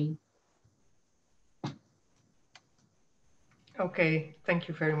cage-free. Okay, thank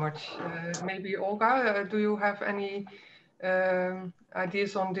you very much. Maybe Olga, do you have any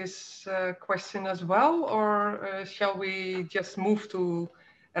ideas on this question as well, or shall we just move to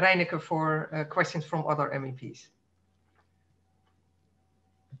Reineke for questions from other MEPs?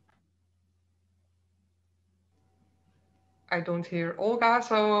 I don't hear Olga,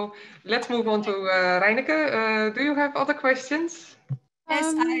 so let's move on to Reineke. Do you have other questions?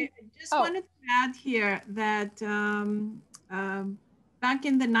 Yes, I just wanted to add here that back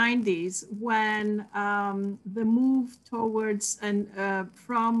in the 90s, when the move towards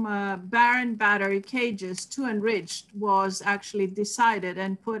from barren battery cages to enriched was actually decided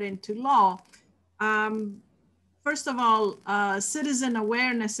and put into law, first of all, citizen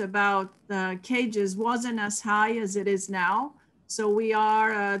awareness about the cages wasn't as high as it is now. So we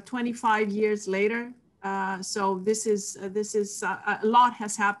are 25 years later. So this is a lot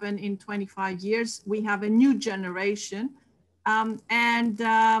has happened in 25 years. We have a new generation. Back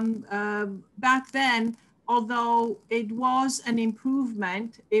then, although it was an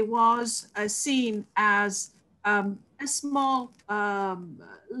improvement, it was seen as a small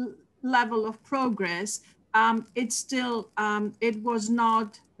level of progress. It still, it was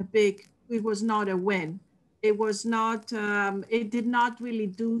not a big, it was not a win. It was not, it did not really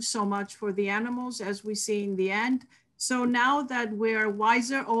do so much for the animals as we see in the end. So now that we're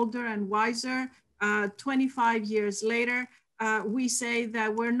wiser, older and wiser, 25 years later, we say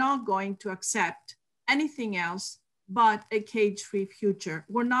that we're not going to accept anything else but a cage-free future.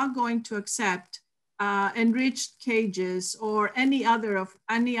 We're not going to accept enriched cages or any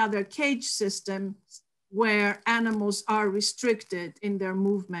other cage system where animals are restricted in their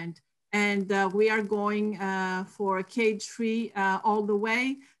movement. And we are going for a cage-free all the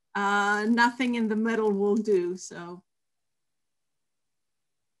way. Nothing in the middle will do, so.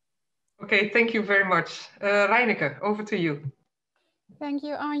 Okay, thank you very much. Reineke, over to you. Thank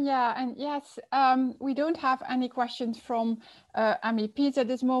you, Anja. And yes, we don't have any questions from MEPs at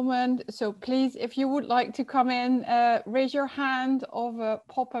this moment. So please, if you would like to come in, raise your hand or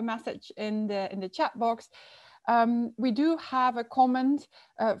pop a message in the chat box. We do have a comment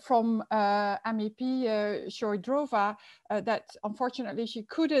from MEP Shoidrova that unfortunately she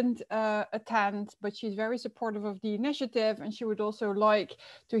couldn't attend, but she's very supportive of the initiative, and she would also like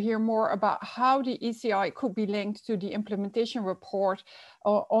to hear more about how the ECI could be linked to the implementation report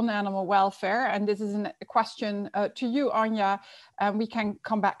on animal welfare. And this is a question to you, Anja, and we can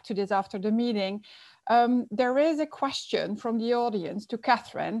come back to this after the meeting. There is a question from the audience to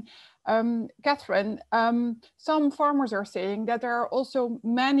Catherine. Catherine, some farmers are saying that there are also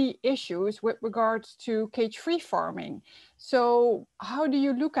many issues with regards to cage-free farming. So how do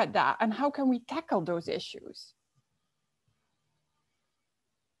you look at that and how can we tackle those issues?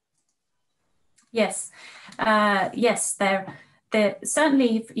 Yes, yes,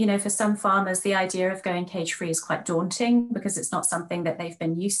 certainly, you know, for some farmers, the idea of going cage-free is quite daunting because it's not something that they've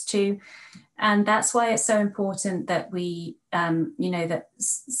been used to. And that's why it's so important that we, you know, that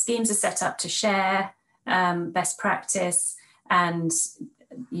schemes are set up to share best practice, and,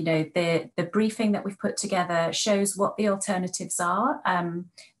 you know, the briefing that we've put together shows what the alternatives are.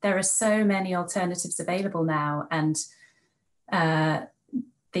 There are so many alternatives available now, and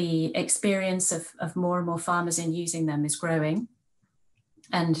the experience of more and more farmers in using them is growing.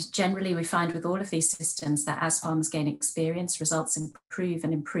 And generally we find with all of these systems that as farmers gain experience, results improve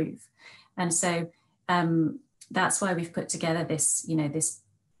and improve. And so that's why we've put together this, this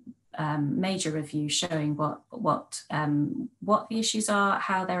major review showing what the issues are,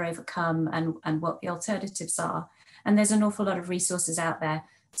 how they're overcome, and what the alternatives are. And there's an awful lot of resources out there.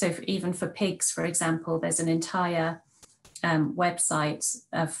 So even for pigs, for example, there's an entire website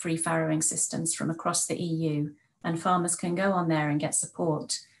of free farrowing systems from across the EU, and farmers can go on there and get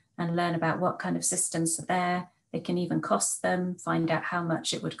support and learn about what kind of systems are there. They can even cost them, find out how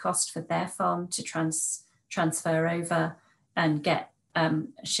much it would cost for their farm to transfer over, and get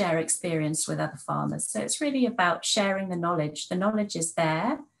share experience with other farmers. So it's really about sharing the knowledge. The knowledge is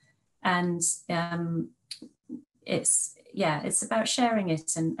there, and it's about sharing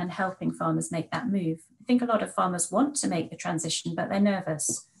it and helping farmers make that move. I think a lot of farmers want to make the transition, but they're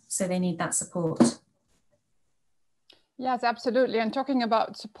nervous, so they need that support. Yes, absolutely. And talking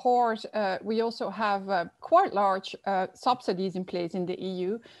about support, we also have quite large subsidies in place in the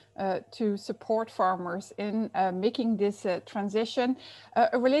EU to support farmers in making this transition.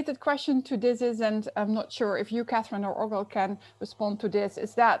 A related question to this is, and I'm not sure if you, Catherine or Ogil, can respond to this,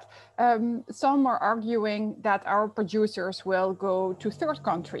 is that some are arguing that our producers will go to third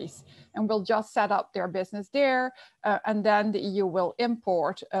countries and will just set up their business there, and then the EU will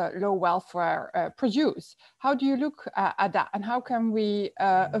import low welfare produce. How do you look at that, and how can we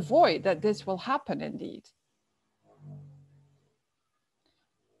avoid that this will happen indeed?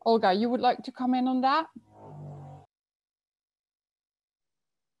 Olga, you would like to comment on that?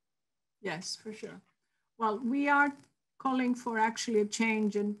 Yes, for sure. Well, we are calling for actually a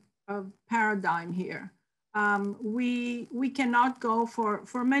change in paradigm here. We cannot go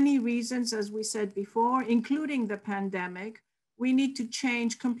for many reasons, as we said before, including the pandemic. We need to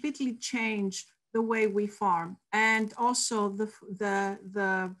completely change the way we farm, and also the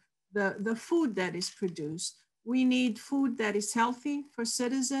food that is produced. We need food that is healthy for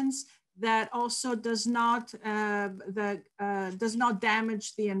citizens, that also does not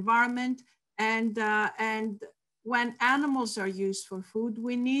damage the environment, and when animals are used for food,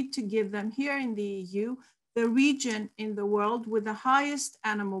 we need to give them, here in the EU, the region in the world with the highest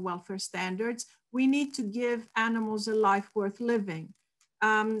animal welfare standards. We need to give animals a life worth living.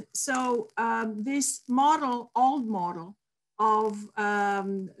 This old model of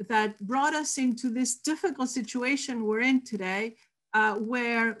that brought us into this difficult situation we're in today,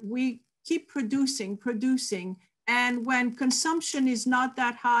 where we keep producing, and when consumption is not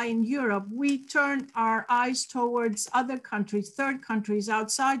that high in Europe, we turn our eyes towards other countries, third countries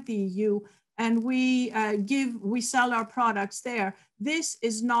outside the EU, and we sell our products there. This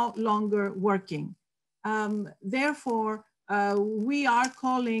is no longer working. Therefore, we are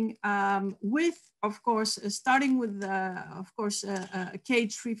calling with, of course, starting with, of course, a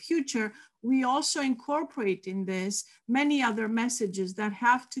cage-free future, we also incorporate in this many other messages that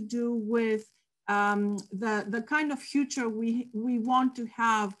have to do with the kind of future we want to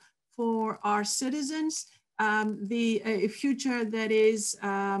have for our citizens, a future that is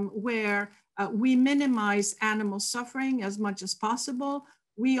where we minimize animal suffering as much as possible.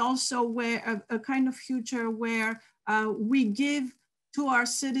 We also wear a kind of future where we give to our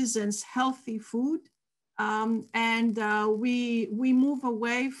citizens healthy food, and we move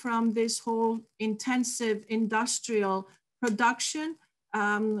away from this whole intensive industrial production,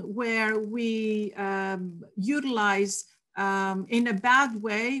 where we utilize, in a bad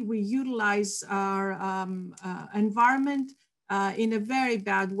way, we utilize our environment in a very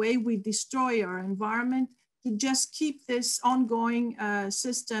bad way. We destroy our environment to just keep this ongoing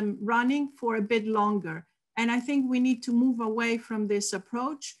system running for a bit longer. And I think we need to move away from this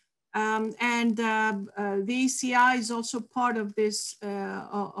approach. The ECI is also part of this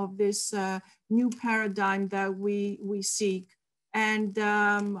new paradigm that we seek. And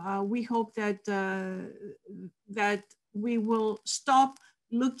we hope that, that we will stop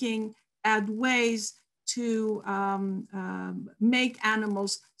looking at ways to make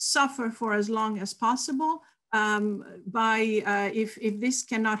animals suffer for as long as possible. If this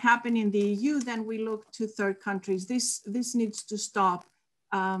cannot happen in the EU, then we look to third countries. This needs to stop.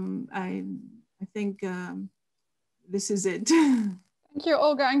 I think this is it. Thank you,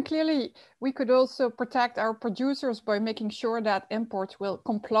 Olga. And clearly, we could also protect our producers by making sure that imports will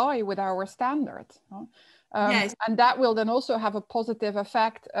comply with our standards. Yes. And that will then also have a positive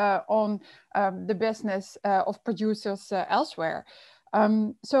effect on the business of producers elsewhere.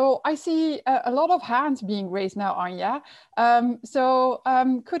 So I see a lot of hands being raised now, Anja.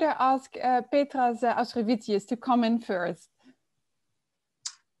 Could I ask Petras Austrevicius to come in first?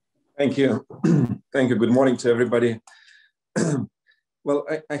 Thank you. Thank you. Good morning to everybody. Well,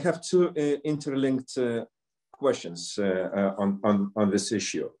 I have two interlinked questions on this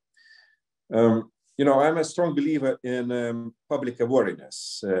issue. you know, I'm a strong believer in public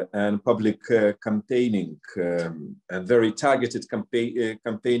awareness and public campaigning and very targeted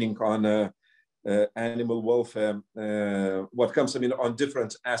campaigning on animal welfare. What comes, I mean, on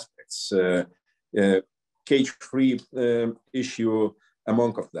different aspects, cage-free issue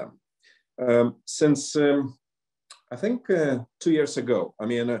among of them. Since I think 2 years ago, I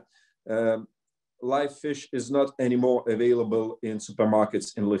mean, live fish is not anymore available in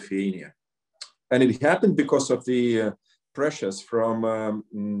supermarkets in Lithuania. And it happened because of the pressures from,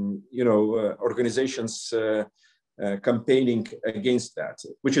 you know, organizations campaigning against that,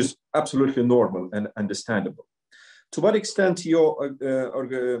 which is absolutely normal and understandable. To what extent your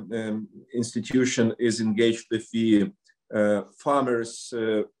institution is engaged with the farmers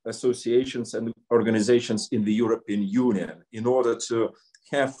associations and organizations in the European Union in order to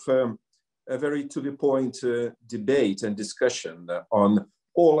have a very to the point debate and discussion on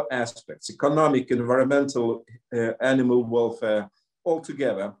all aspects, economic, environmental, animal welfare, all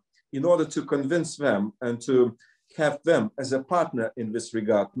together, in order to convince them and to have them as a partner in this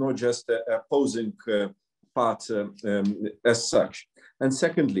regard, not just a opposing part as such. And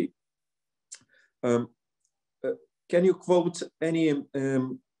secondly, can you quote any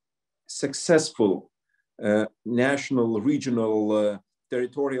successful national, regional,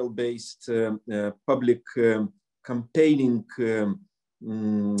 territorial-based public campaigning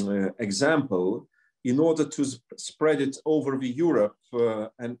example in order to spread it over the Europe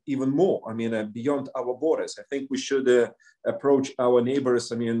and even more, I mean, beyond our borders? I think we should approach our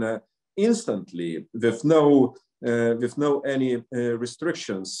neighbors, I mean, instantly with no any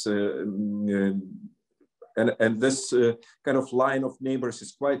restrictions. And this kind of line of neighbors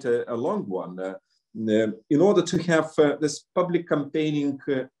is quite a long one. In order to have this public campaigning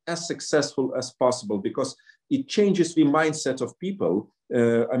as successful as possible, because it changes the mindset of people,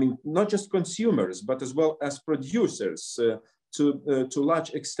 I mean, not just consumers, but as well as producers to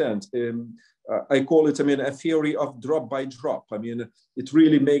large extent. I call it, I mean, a theory of drop by drop. I mean, it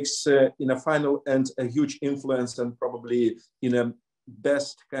really makes, in a final end, a huge influence, and probably in a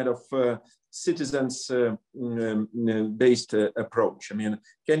best kind of citizens-based approach. I mean,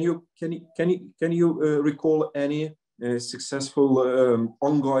 can you recall any successful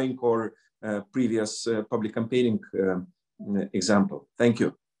ongoing or previous public campaigning example? Thank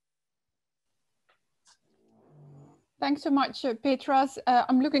you. Thanks so much, Petras.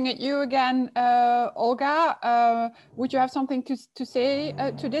 I'm looking at you again, Olga. Would you have something to say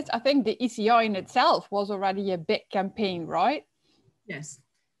to this? I think the ECR in itself was already a big campaign, right? Yes.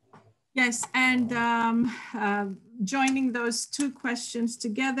 Yes, and joining those two questions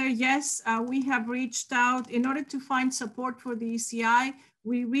together, yes, we have reached out in order to find support for the ECI.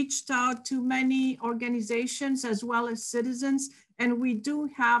 We reached out to many organizations as well as citizens, and we do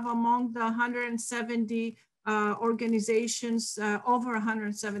have among the 170 organizations, over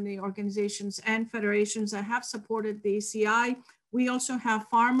 170 organizations and federations that have supported the ECI. We also have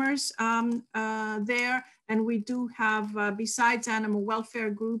farmers there, and we do have, besides animal welfare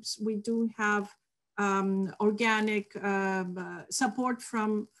groups, we do have organic support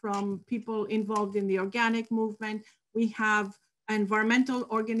from people involved in the organic movement. We have environmental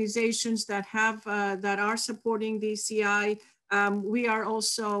organizations that have that are supporting the ECI. We are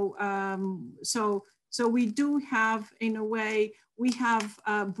also so we do have, in a way, we have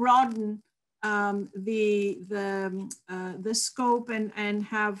broadened the scope and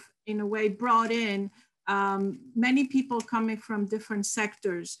have, in a way, brought in many people coming from different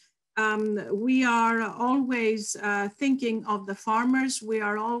sectors. We are always thinking of the farmers. We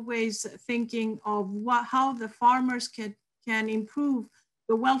are always thinking of how the farmers can improve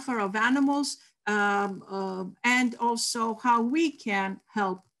the welfare of animals, and also how we can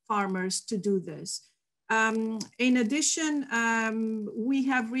help farmers to do this. In addition, we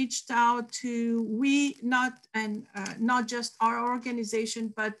have reached out to, not just our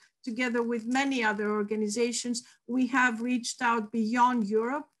organization, but together with many other organizations, we have reached out beyond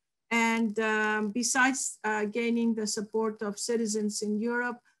Europe. And besides gaining the support of citizens in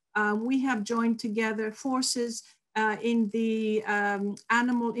Europe, we have joined together forces in the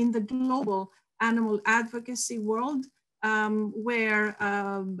global animal advocacy world, where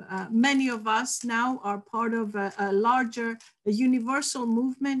many of us now are part of a larger, universal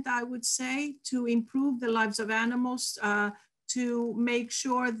movement, I would say, to improve the lives of animals, to make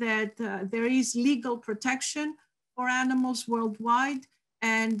sure that there is legal protection for animals worldwide.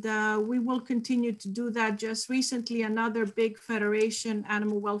 And we will continue to do that. Just recently, another big federation,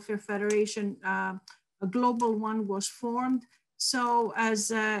 Animal Welfare Federation, a global one, was formed. So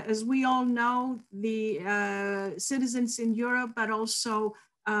as we all know, the citizens in Europe, but also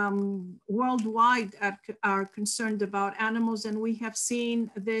worldwide are concerned about animals, and we have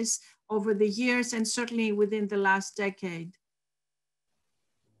seen this over the years and certainly within the last decade.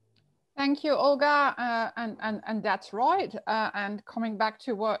 Thank you, Olga, and that's right. And coming back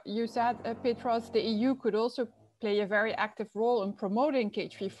to what you said, Petros, the EU could also play a very active role in promoting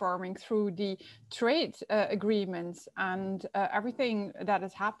cage-free farming through the trade agreements and everything that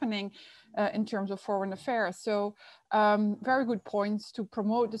is happening in terms of foreign affairs. So very good points to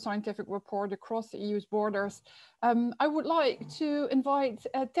promote the scientific report across the EU's borders. I would like to invite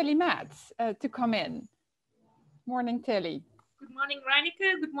Telly Metz to come in. Morning, Telly. Good morning,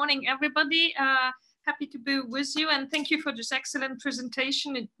 Reineke. Good morning, everybody. Happy to be with you, and thank you for this excellent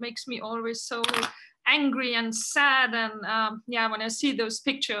presentation. It makes me always so angry and sad, and yeah, when I see those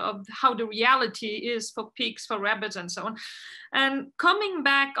pictures of how the reality is for pigs, for rabbits, and so on. And coming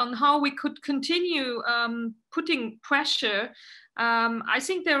back on how we could continue putting pressure, I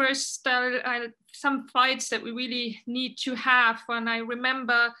think there is still some fights that we really need to have. When I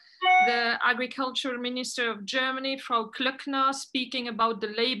remember the agricultural minister of Germany, Frau Klöckner, speaking about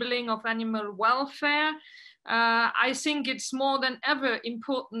the labeling of animal welfare, I think it's more than ever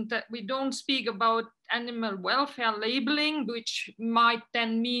important that we don't speak about animal welfare labeling, which might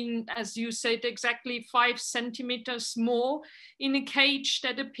then mean, as you said, exactly 5 centimeters more in a cage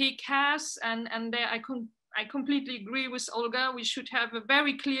that a pig has. And there I completely agree with Olga. We should have a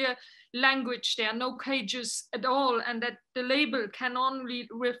very clear language. There are no cages at all, and that the label can only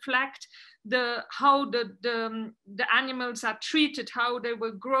reflect how the animals are treated, how they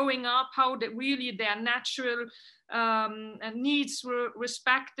were growing up, how really their natural needs were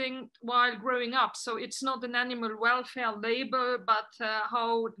respecting while growing up. So it's not an animal welfare label, but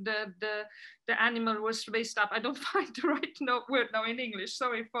how the animal was raised up. I don't find the right word now in English.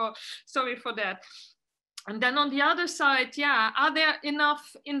 Sorry for that. And then on the other side, yeah, are there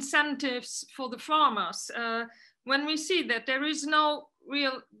enough incentives for the farmers? When we see that there is no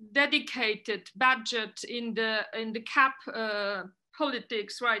real dedicated budget in the CAP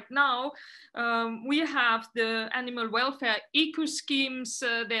politics right now, we have the animal welfare eco schemes.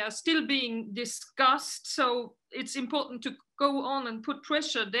 They are still being discussed. So it's important to go on and put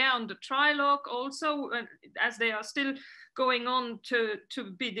pressure there on the trilogue also, as they are still going on to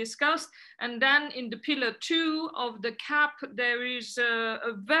be discussed. And then in the pillar 2 of the CAP, there is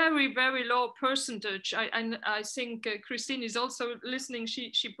a very, very low percentage. I think Christine is also listening.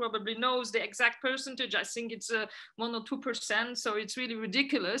 She probably knows the exact percentage. I think it's 1 or 2%. So it's really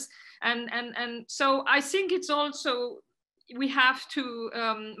ridiculous. And so I think it's also, we have to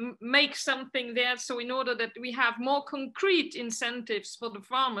make something there. So in order that we have more concrete incentives for the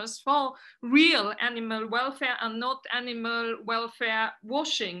farmers for real animal welfare and not animal welfare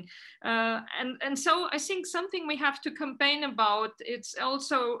washing. And so I think something we have to campaign about, it's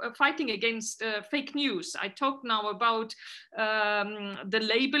also fighting against fake news. I talked now about the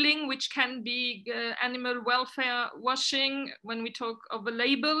labeling, which can be animal welfare washing. When we talk of a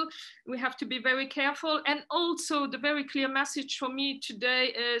label, we have to be very careful. And also the very clear message for me today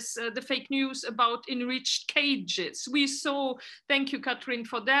is the fake news about enriched cages. We saw, thank you, Catherine,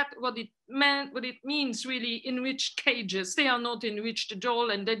 for that, what it meant, what it means really, enriched cages. They are not enriched at all,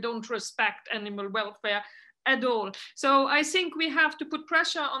 and they don't respect animal welfare at all. So I think we have to put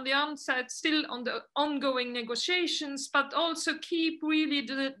pressure on the onset, still on the ongoing negotiations, but also keep really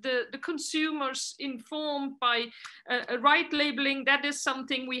the consumers informed by right labeling. That is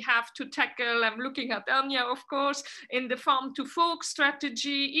something we have to tackle. I'm looking at Anya, of course, in the farm to fork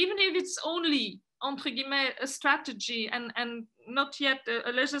strategy, even if it's only, entre guillemets, a strategy and not yet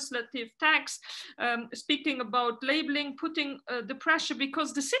a legislative text, speaking about labeling, putting the pressure,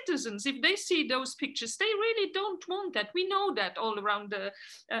 because the citizens, if they see those pictures, they really don't want that. We know that all around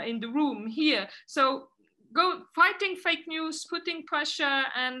in the room here. So go fighting fake news, putting pressure.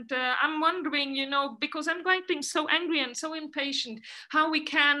 And I'm wondering, you know, because I'm getting so angry and so impatient, how we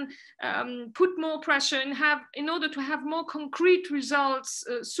can put more pressure and in order to have more concrete results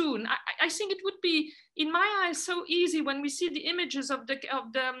soon. I think it would be, in my eyes, so easy when we see the images of the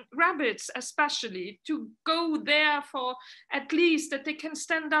rabbits, especially, to go there for at least that they can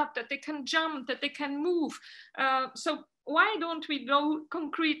stand up, that they can jump, that they can move. So why don't we go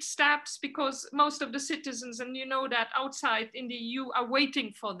concrete steps? Because most of the citizens, and you know that outside in the EU, are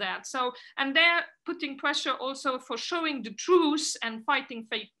waiting for that. So, and they're putting pressure also for showing the truth and fighting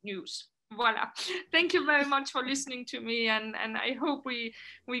fake news. Voila. Thank you very much for listening to me. And I hope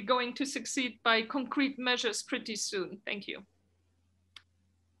we're going to succeed by concrete measures pretty soon. Thank you.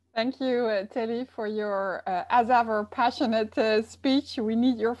 Thank you, Tilly, for your, as ever, passionate speech. We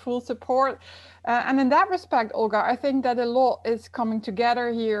need your full support. And in that respect, Olga, I think that a lot is coming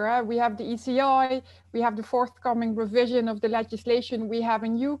together here. We have the ECI, we have the forthcoming revision of the legislation, we have a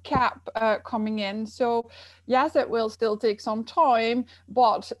new cap coming in. So yes, it will still take some time,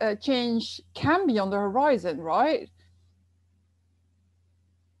 but change can be on the horizon, right?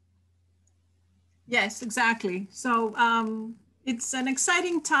 Yes, exactly. So it's an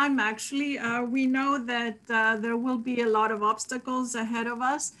exciting time, actually. We know that there will be a lot of obstacles ahead of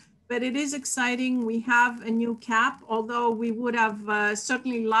us, but it is exciting. We have a new cap, although we would have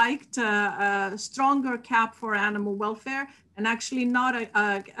certainly liked a stronger cap for animal welfare, and actually not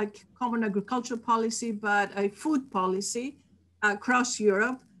a common agricultural policy, but a food policy across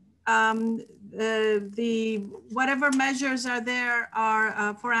Europe. Whatever measures are there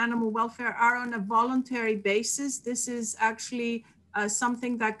are for animal welfare are on a voluntary basis. This is actually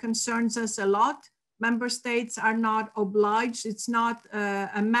something that concerns us a lot. Member states are not obliged. It's not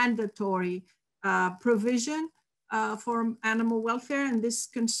a mandatory provision for animal welfare, and this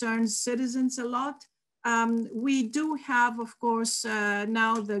concerns citizens a lot. We do have, of course,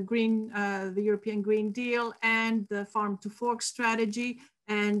 now the European Green Deal and the Farm to Fork strategy.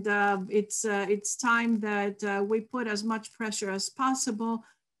 And it's time that we put as much pressure as possible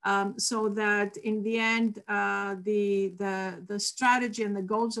so that in the end, the strategy and the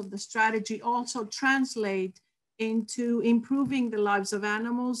goals of the strategy also translate into improving the lives of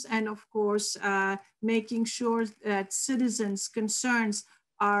animals, and of course, making sure that citizens' concerns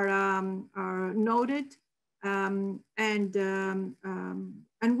are noted. And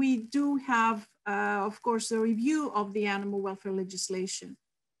we do have, of course, the review of the animal welfare legislation.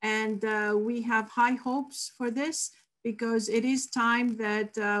 And we have high hopes for this, because it is time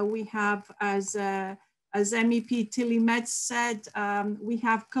that we have, as MEP Tilly Metz said, we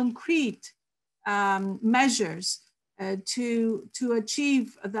have concrete measures to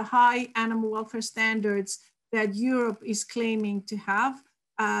achieve the high animal welfare standards that Europe is claiming to have.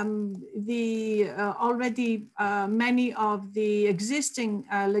 Already many of the existing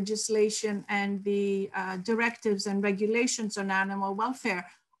legislation and the directives and regulations on animal welfare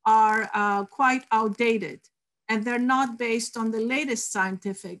are quite outdated, and they're not based on the latest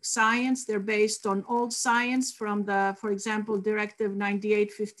scientific science. They're based on old science from the, for example, Directive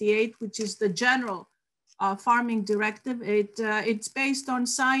 98/58, which is the general farming directive. It's based on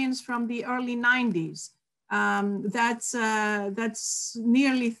science from the early 90s. That's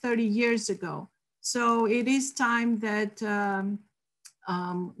nearly 30 years ago. So it is time that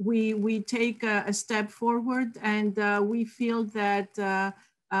we take a step forward, and we feel that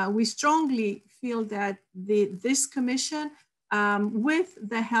we strongly feel that this commission, with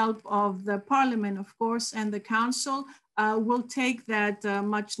the help of the Parliament, of course, and the Council, will take that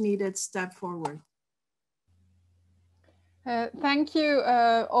much needed step forward. Thank you,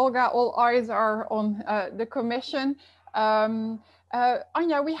 Olga. All eyes are on the Commission.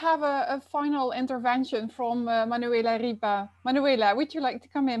 Anja, we have a final intervention from Manuela Ripa. Manuela, would you like to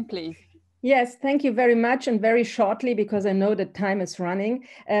come in, please? Yes, thank you very much, and very shortly, because I know that time is running.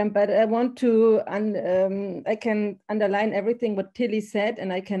 But I want to, I can underline everything what Tilly said,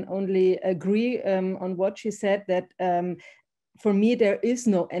 and I can only agree on what she said, that for me, there is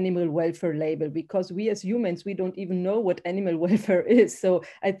no animal welfare label, because we as humans, we don't even know what animal welfare is. So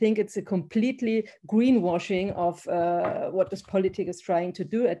I think it's a completely greenwashing of what this politic is trying to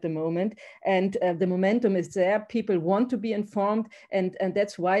do at the moment. And the momentum is there. People want to be informed. And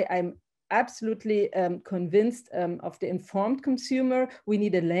that's why I'm absolutely convinced of the informed consumer. We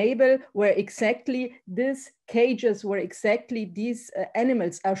need a label where exactly these cages, where exactly these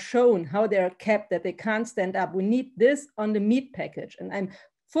animals are shown, how they are kept, that they can't stand up. We need this on the meat package. And I'm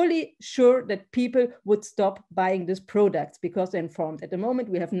fully sure that people would stop buying these products because they're informed. At the moment,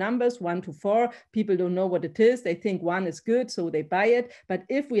 we have numbers 1 to 4. People don't know what it is. They think 1 is good, so they buy it. But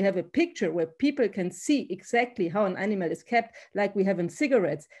if we have a picture where people can see exactly how an animal is kept, like we have in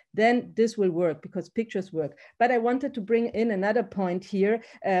cigarettes, then this will work, because pictures work. But I wanted to bring in another point here.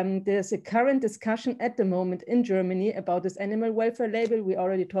 There's a current discussion at the moment in Germany about this animal welfare label. We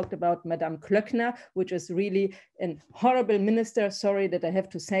already talked about Madame Klöckner, which is really a horrible minister. Sorry that I have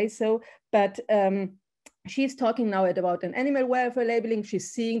to say so, but she's talking now about an animal welfare labeling.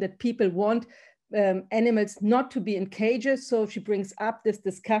 She's seeing that people want animals not to be in cages. So she brings up this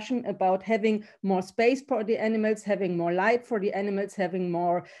discussion about having more space for the animals, having more light for the animals, having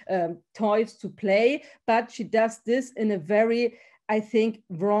more toys to play. But she does this in a very, I think,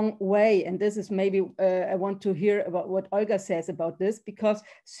 wrong way. And this is maybe, I want to hear about what Olga says about this, because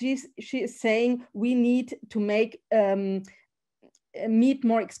she is saying we need to make meat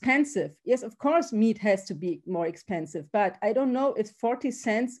more expensive. Yes, of course, meat has to be more expensive, but I don't know if 40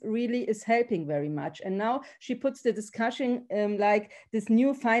 cents really is helping very much. And now she puts the discussion like this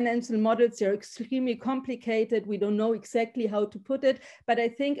new financial models, they're extremely complicated. We don't know exactly how to put it, but I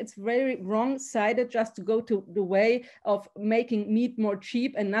think it's very wrong-sided just to go to the way of making meat more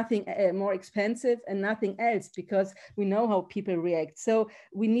cheap and nothing more expensive and nothing else, because we know how people react. So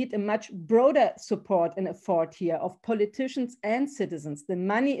we need a much broader support and effort here of politicians and citizens. The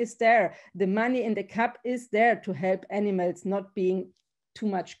money is there. The money in the cup is there to help animals not being too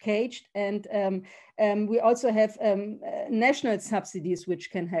much caged. And we also have national subsidies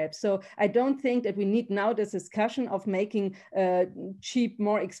which can help. So I don't think that we need now this discussion of making cheap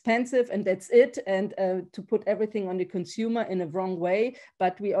more expensive and that's it, and to put everything on the consumer in a wrong way.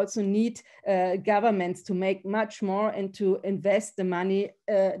 But we also need governments to make much more and to invest the money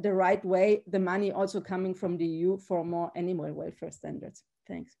the right way, the money also coming from the EU for more animal welfare standards.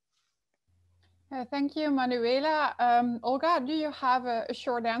 Thanks. Thank you, Manuela. Olga, do you have a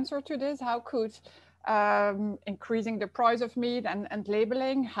short answer to this? How could increasing the price of meat and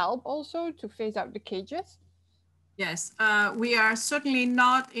labeling help also to phase out the cages? Yes, we are certainly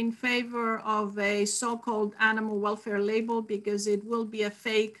not in favor of a so-called animal welfare label, because it will be a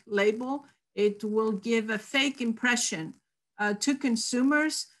fake label. It will give a fake impression to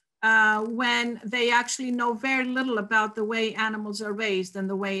consumers when they actually know very little about the way animals are raised and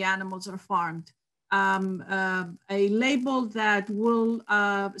the way animals are farmed. A label that will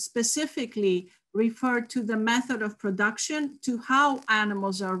specifically refer to the method of production, to how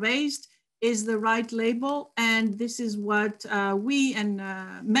animals are raised, is the right label. And this is what we and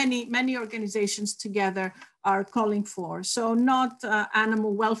many organizations together are calling for. So not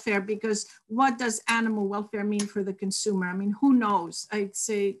animal welfare, because what does animal welfare mean for the consumer? I mean, who knows? I'd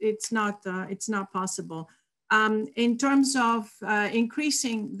say it's not possible. In terms of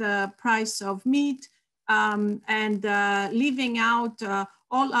increasing the price of meat and leaving out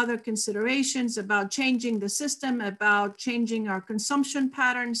all other considerations about changing the system, about changing our consumption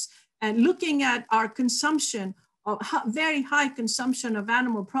patterns, and looking at our consumption of very high consumption of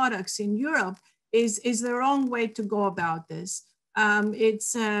animal products in Europe is the wrong way to go about this.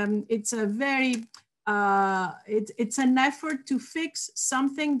 It's an effort to fix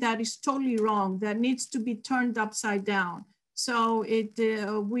something that is totally wrong, that needs to be turned upside down. So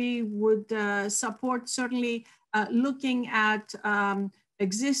we would support certainly looking at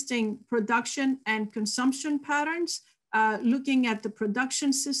existing production and consumption patterns, looking at the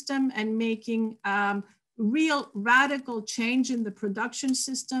production system and making real radical change in the production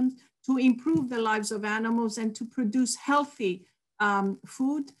system to improve the lives of animals and to produce healthy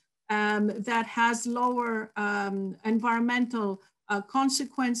food that has lower environmental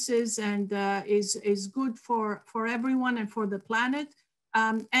consequences and is good for everyone and for the planet.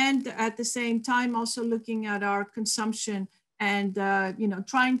 And at the same time, also looking at our consumption and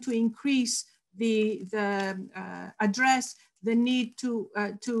trying to increase address the need to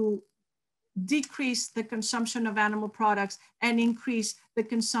decrease the consumption of animal products and increase the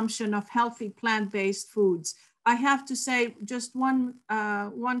consumption of healthy plant-based foods. I have to say just one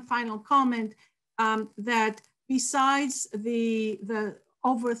final comment, that besides the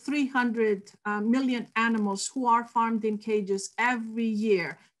over 300 million animals who are farmed in cages every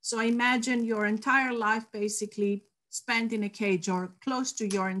year. So imagine your entire life basically spent in a cage, or close to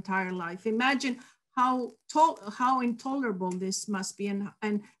your entire life. Imagine how intolerable this must be,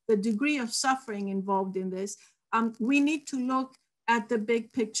 and the degree of suffering involved in this. We need to look at the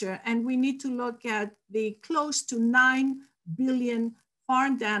big picture, and we need to look at the close to 9 billion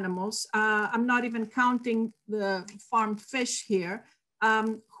farmed animals. I'm not even counting the farmed fish here,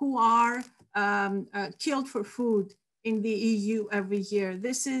 who are killed for food in the EU every year.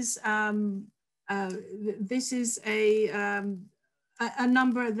 This is a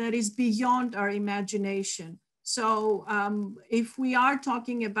number that is beyond our imagination. So if we are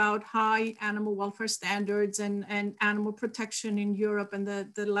talking about high animal welfare standards and animal protection in Europe, and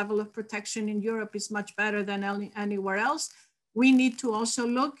the level of protection in Europe is much better than anywhere else, we need to also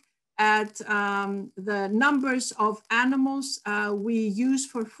look at the numbers of animals we use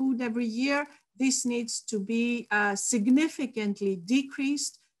for food every year. This needs to be significantly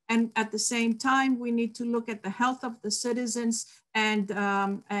decreased. And at the same time, we need to look at the health of the citizens and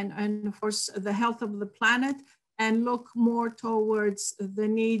of course, the health of the planet, and look more towards the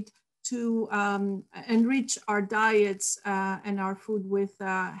need to enrich our diets and our food with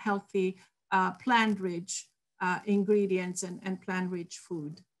healthy plant-rich ingredients and plant-rich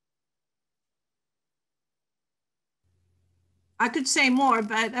food. I could say more,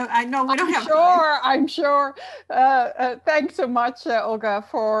 but I know we don't have time. I'm sure. Thanks so much, Olga,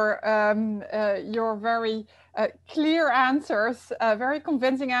 for your very clear answers, very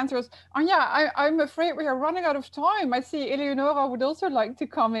convincing answers. And yeah, I'm afraid we are running out of time. I see Eleonora would also like to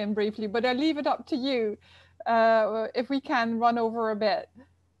come in briefly, but I leave it up to you if we can run over a bit.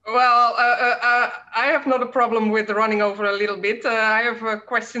 Well, I have not a problem with running over a little bit. I have a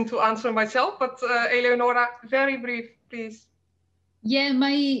question to answer myself, but Eleonora, very brief, please. Yeah, my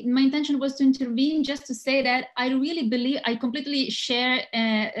intention was to intervene just to say that I really believe, I completely share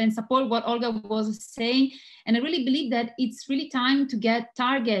and support what Olga was saying. And I really believe that it's really time to get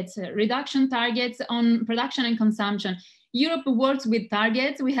targets, reduction targets on production and consumption. Europe works with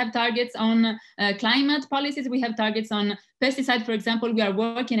targets. We have targets on climate policies. We have targets on pesticides, for example. We are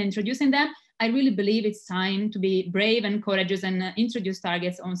working and introducing them. I really believe it's time to be brave and courageous and introduce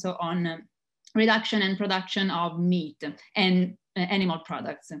targets also on reduction and production of meat and animal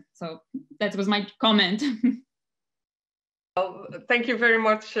products. So that was my comment. Well, thank you very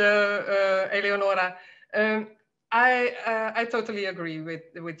much, Eleonora. I totally agree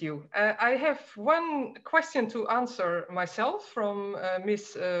with you. I have one question to answer myself from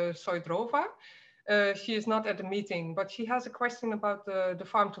Ms. Sojdrova. She is not at the meeting, but she has a question about the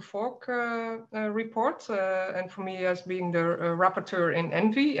Farm to Fork report, and for me as being the rapporteur in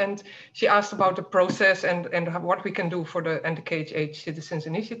ENVI, and she asked about the process and what we can do for the KHH Citizens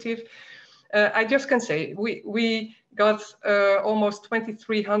Initiative. I just can say we got almost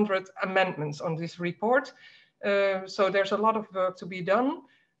 2,300 amendments on this report, so there's a lot of work to be done.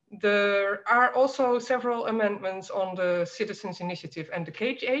 There are also several amendments on the Citizens Initiative and the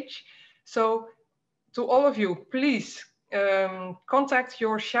KHH. So to all of you, please contact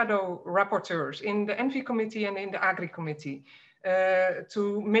your shadow rapporteurs in the ENVI committee and in the Agri committee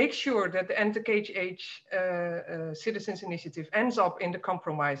to make sure that the KHH Citizens Initiative ends up in the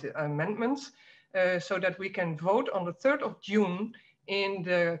compromise amendments so that we can vote on the 3rd of June in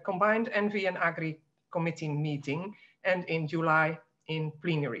the combined ENVI and Agri committee meeting and in July in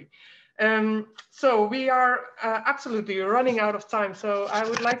plenary. So we are absolutely running out of time. So I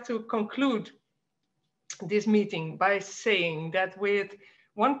would like to conclude this meeting by saying that with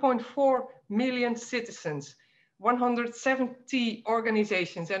 1.4 million citizens, 170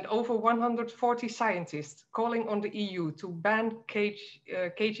 organizations and over 140 scientists calling on the EU to ban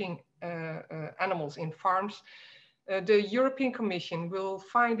caging animals in farms, the European Commission will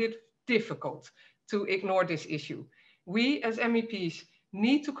find it difficult to ignore this issue. We as MEPs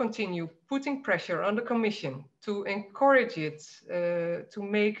need to continue putting pressure on the Commission to encourage it to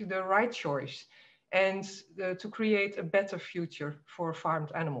make the right choice and to create a better future for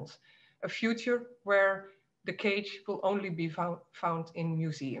farmed animals, a future where the cage will only be found in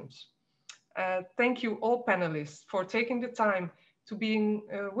museums. Thank you all panelists for taking the time to being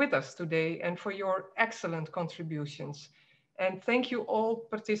with us today and for your excellent contributions. And thank you all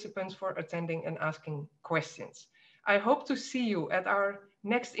participants for attending and asking questions. I hope to see you at our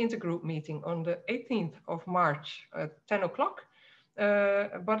next Intergroup meeting on the 18th of March at 10 o'clock.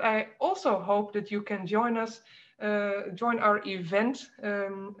 But I also hope that you can join us, join our event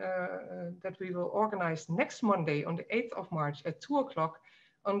that we will organize next Monday on the 8th of March at 2 o'clock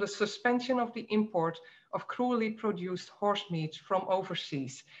on the suspension of the import of cruelly produced horse meat from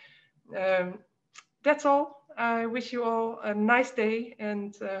overseas. That's all. I wish you all a nice day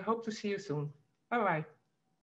and hope to see you soon. Bye-bye.